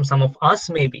lands from some of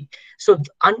us, maybe. So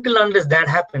until unless that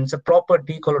happens, a proper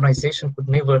decolonization could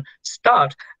never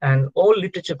start, and all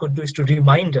literature could do is to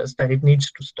remind us that it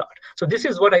needs to start. So this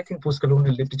is what I think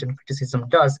post-colonial literature and criticism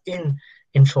does in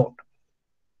short.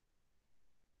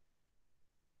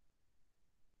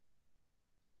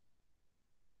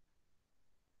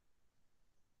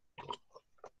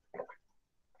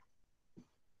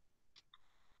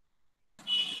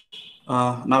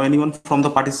 Now, anyone from the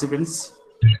participants?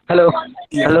 Hello.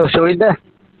 Yeah. Hello, Sourit.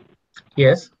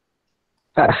 Yes.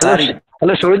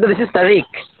 Hello, Sourit. This is Tariq.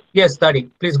 Yes, Tariq.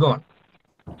 Please go on.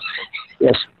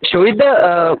 Yes. Sourit,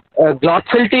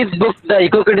 Glasgow's book, The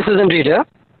Eco-Criticism Reader.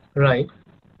 Right.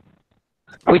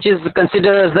 Which is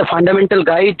considered as the fundamental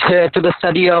guide to the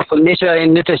study of nature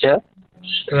in literature.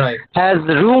 Right. Has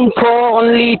room for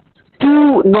only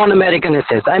 2 non-American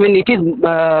essays. I mean, it is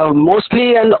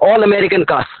mostly an all-American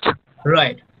cast.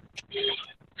 Right.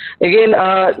 Again,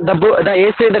 the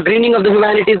essay "The Greening of the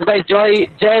Humanities" by Jay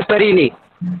Perini.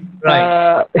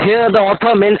 Right. Here, the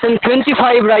author mentions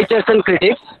 25 writers and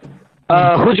critics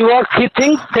whose work he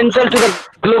thinks central to the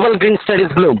global green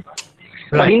studies globe.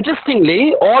 Right. But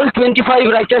interestingly, all 25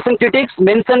 writers and critics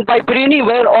mentioned by Perini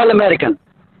were all American.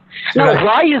 Now,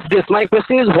 why is this? My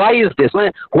question is, why is this?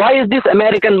 Why is this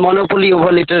American monopoly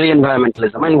over literary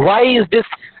environmentalism? And why is this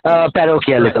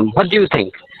parochialism? What do you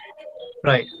think?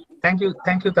 Right. Thank you,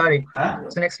 Tariq.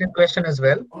 It's an excellent question as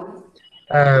well.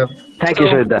 Thank you,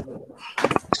 Shraddha.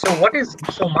 So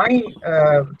my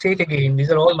take again, these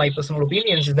are all my personal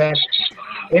opinions, is that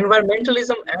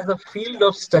environmentalism as a field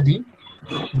of study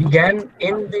began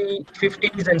in the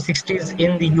 50s and 60s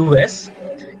in the US,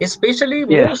 especially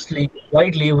Yes. mostly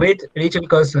widely with Rachel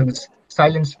Carson's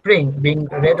Silent Spring being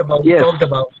read about, Yes. talked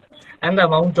about, and the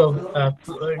amount of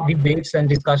debates and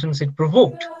discussions it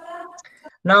provoked.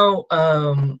 Now,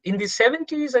 in the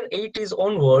 70s and 80s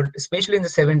onward, especially in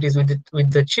the 70s with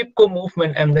the Chipko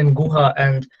movement and then Guha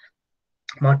and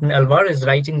Martin Alvarez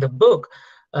writing the book,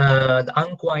 The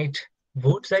Unquiet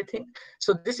Woods, I think.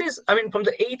 So this is, I mean, from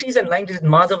the 80s and 90s,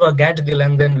 Madhava Gadgil,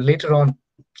 and then later on,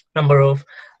 number of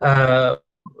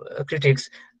critics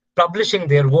publishing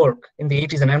their work in the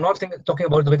 80s. And I'm not talking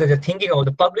about whether they're thinking about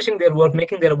the publishing their work,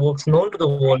 making their works known to the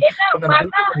world from the 90s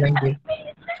and 90s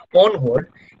onward.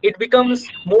 It becomes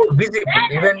more visible.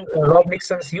 Even Rob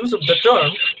Nixon's use of the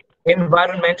term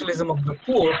environmentalism of the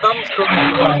poor comes from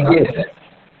Yes.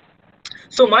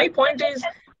 So my point is,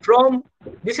 from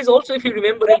this is also, if you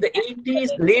remember, in the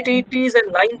 80s, late 80s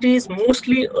and 90s,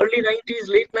 mostly early 90s,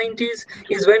 late 90s,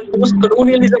 is when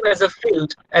post-colonialism as a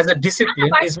field, as a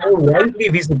discipline, is more widely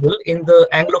visible in the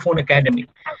Anglophone academy,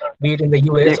 be it in the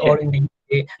US or in the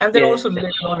UK, and then also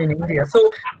later on in India.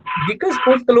 So because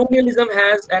post-colonialism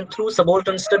has, and through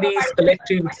subaltern studies,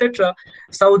 collective, etc.,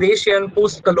 South Asian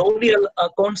post-colonial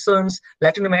concerns,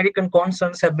 Latin American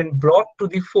concerns have been brought to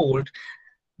the fold.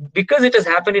 Because it has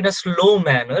happened in a slow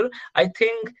manner, I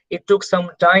think it took some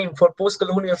time for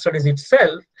post-colonial studies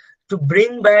itself to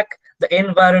bring back the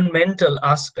environmental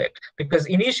aspect. Because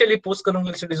initially,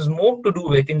 post-colonial studies was more to do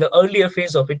with, in the earlier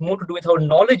phase of it, more to do with how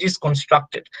knowledge is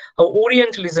constructed, how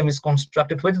Orientalism is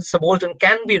constructed, whether the subaltern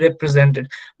can be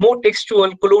represented, more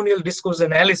textual colonial discourse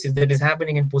analysis that is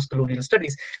happening in post-colonial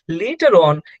studies. Later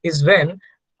on is when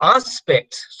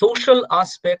aspects, social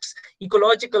aspects,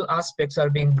 ecological aspects are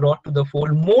being brought to the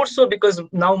fold, more so because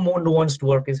now more nuanced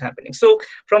work is happening. So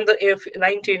from the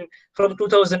from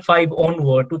 2005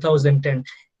 onward, 2010,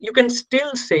 you can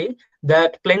still say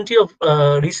that plenty of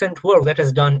recent work that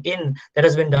has been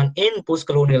done in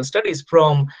post-colonial studies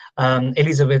from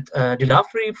Elizabeth de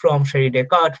Lafrey, from Sherry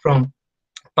Descartes, from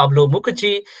Pablo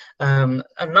Mukherjee,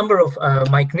 a number of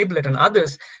Mike Niblett and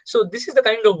others. So this is the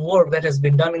kind of work that has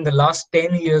been done in the last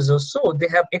 10 years or so. They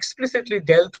have explicitly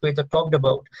dealt with or talked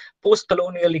about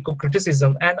post-colonial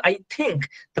eco-criticism. And I think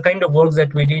the kind of work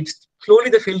that we did, slowly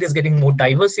the field is getting more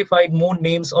diversified, more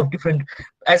names of different,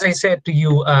 as I said to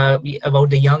you about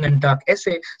the Young and Dark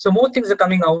essay. So more things are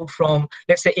coming out from,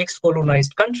 let's say,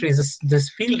 ex-colonized countries. This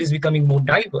field is becoming more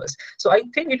diverse. So I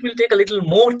think it will take a little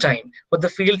more time for the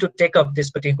field to take up this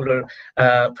particular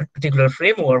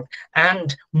framework,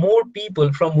 and more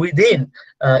people from within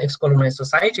ex-colonized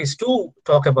societies to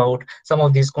talk about some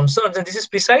of these concerns. And this is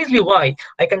precisely why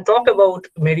I can talk about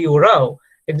Mary Orao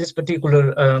in this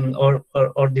particular, a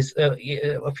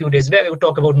few days back, I would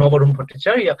talk about Sourit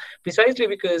Bhattacharya, precisely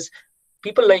because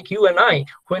people like you and I,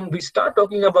 when we start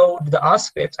talking about the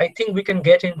aspects, I think we can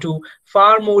get into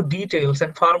far more details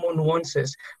and far more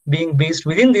nuances being based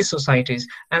within these societies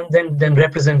and then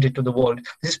represented to the world.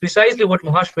 This is precisely what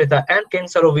Mahashweta and Ken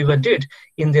Saro-Wiwa did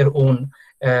in their own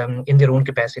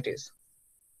capacities.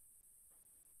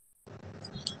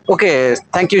 Okay,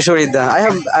 thank you, Sourit. I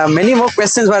have many more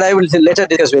questions, but I will later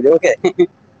discuss with you. Okay.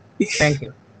 Thank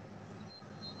you.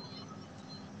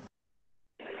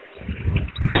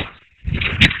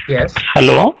 Yes.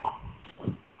 Hello.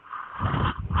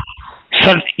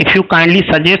 Sir, if you kindly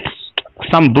suggest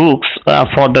some books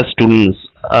for the students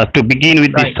to begin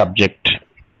with this subject,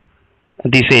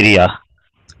 this area.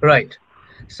 Right.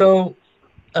 So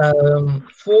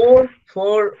for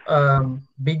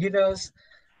beginners,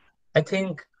 I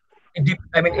think,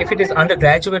 if it is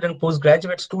undergraduate and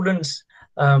postgraduate students,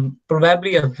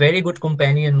 probably a very good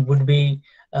companion would be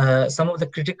some of the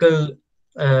critical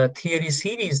theory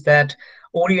series that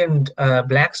Orient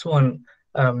Black Swan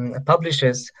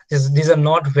publishes. These are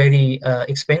not very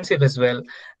expensive as well,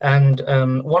 and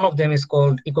one of them is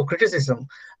called Eco-Criticism.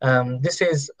 This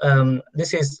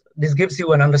gives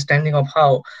you an understanding of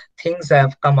how things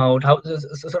have come out, how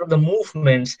sort of the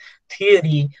movements,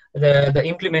 theory, the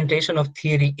implementation of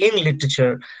theory in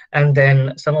literature, and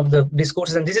then some of the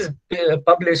discourses. And this is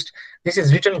published. This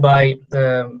is written by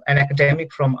an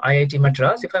academic from IIT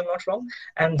Madras, if I'm not wrong,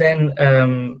 and then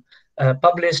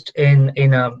published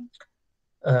in a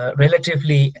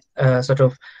relatively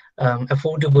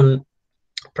affordable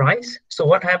price. So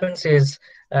what happens is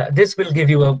this will give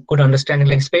you a good understanding,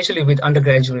 like especially with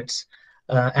undergraduates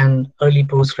and early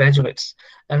postgraduates.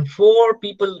 And for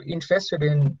people interested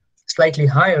in slightly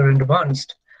higher and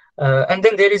advanced. And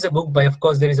then there is a book by, of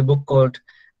course, there is a book called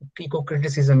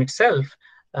Eco-Criticism itself,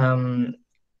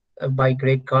 by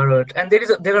Greg Garrett, and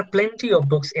there are plenty of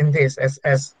books in this,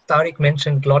 as Tariq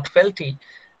mentioned. Glotfelty,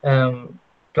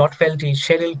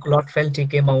 Cheryl Glotfelty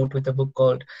came out with a book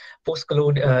called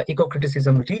Postcolonial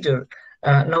Eco-Criticism Reader.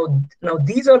 Now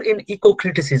these are in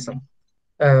eco-criticism,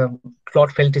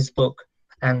 Glotfelty's book,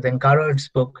 and then Garrett's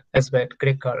book as well,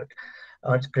 Greg Garrett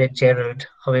or Greg Gerard,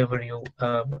 however you,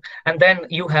 and then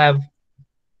you have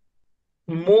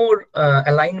more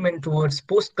alignment towards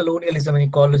post-colonialism and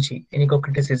ecology in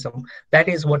eco-criticism. That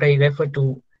is what I refer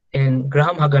to in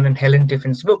Graham Hagan and Helen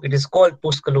Tiffin's book. It is called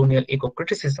Post-Colonial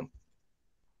Eco-Criticism.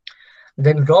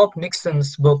 Then Rob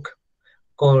Nixon's book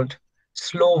called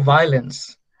Slow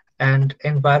Violence and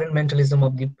Environmentalism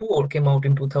of the Poor came out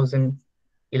in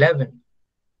 2011.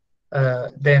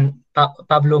 Then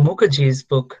Pablo Mukherjee's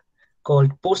book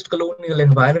called Post-Colonial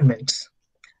Environments,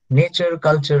 Nature,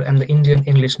 Culture, and the Indian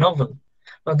English Novel.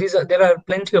 Now, there are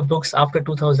plenty of books after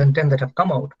 2010 that have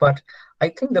come out, but I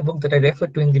think the book that I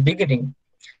referred to in the beginning,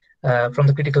 from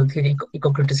the critical theory,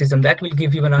 eco-criticism, that will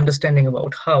give you an understanding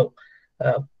about how,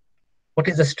 what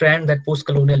is the strand that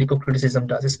post-colonial eco-criticism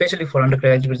does, especially for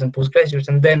undergraduates and postgraduates.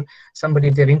 And then somebody,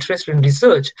 if they're interested in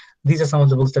research, these are some of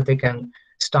the books that they can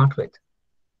start with.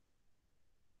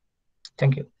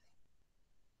 Thank you.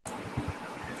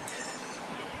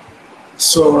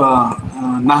 So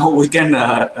now we can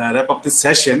wrap up this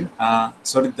session,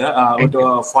 with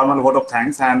a formal vote of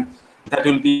thanks, and that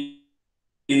will be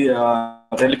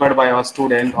delivered by our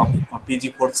student of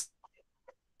PG 4th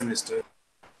semester.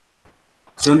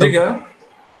 Chandrika?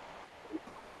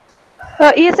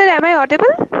 Yes, sir. Am I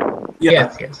audible?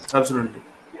 Yes, absolutely.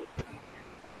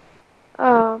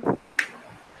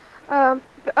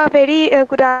 A very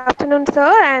good afternoon,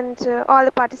 sir, and all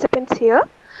the participants here.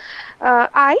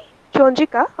 I,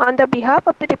 Chandrika, on the behalf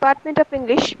of the Department of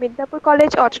English, Midnapore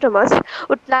College Autonomous,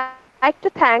 would like to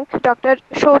thank Dr.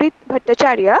 Sourit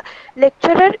Bhattacharya,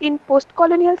 lecturer in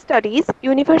Postcolonial Studies,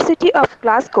 University of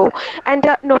Glasgow, and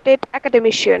a noted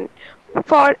academician,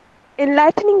 for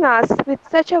enlightening us with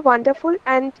such a wonderful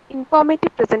and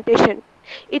informative presentation.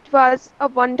 It was a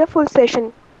wonderful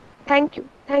session. Thank you.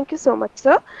 Thank you so much,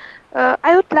 sir.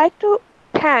 I would like to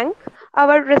thank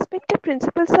our respected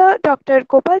principal, sir, Dr.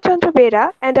 Gopal Chandra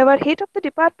Bera, and our head of the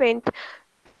department,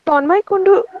 Tanmay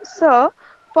Kundu, sir,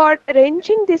 for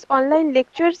arranging this online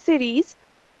lecture series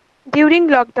during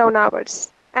lockdown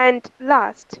hours. And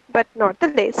last but not the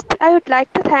least, I would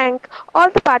like to thank all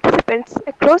the participants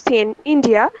across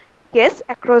India, yes,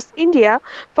 across India,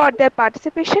 for their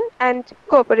participation and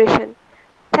cooperation.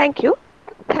 Thank you.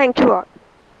 Thank you all.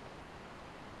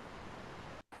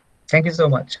 Thank you so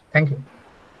much. Thank you.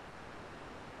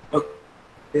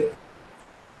 Okay.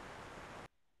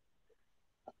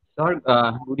 Sir,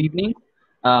 good evening.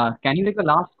 Can you take the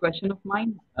last question of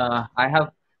mine? I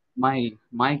have, my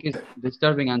mic is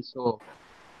disturbing, and so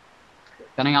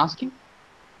can I ask you?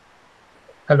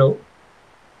 Hello.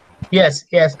 Yes.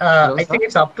 Hello, I think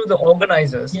it's up to the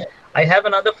organizers. Yeah. I have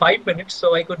another 5 minutes,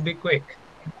 so I could be quick.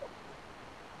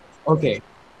 Okay.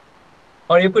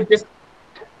 Or you could just.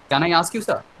 Can I ask you,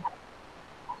 sir?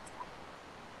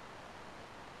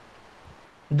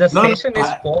 The session is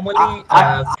formally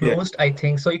closed, I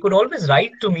think. So you could always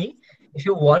write to me if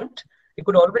you want. You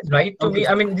could always write to me.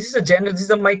 I mean, this is a general, these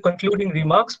are my concluding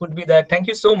remarks would be that thank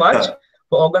you so much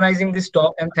for organizing this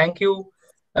talk, and thank you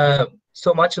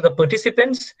so much to the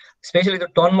participants, especially the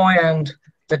Tanmay and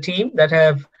the team that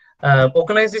have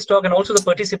organized this talk, and also the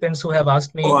participants who have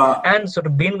asked me and sort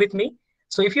of been with me.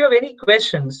 So if you have any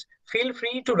questions, feel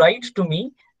free to write to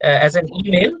me as an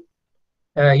email.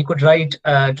 You could write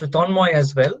to Tanmay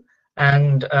as well,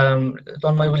 and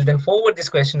Tanmay will then forward these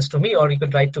questions to me, or you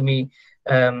could write to me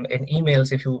in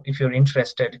emails if you're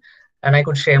interested, and I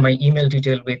could share my email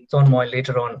detail with Tanmay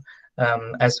later on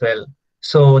as well.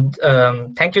 So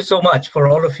thank you so much for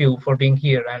all of you for being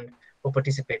here and for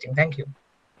participating. Thank you.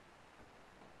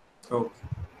 Okay.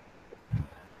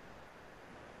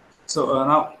 So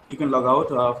now you can log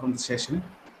out from the session.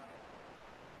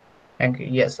 Thank you.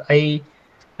 Yes,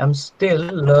 I'm still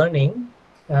learning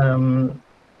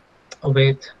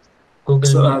with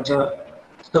Google Meet.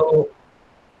 So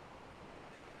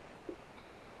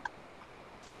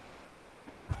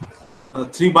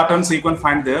three buttons you can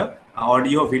find there: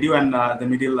 audio, video, and the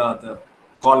middle the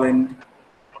call in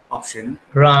option.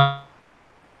 Right.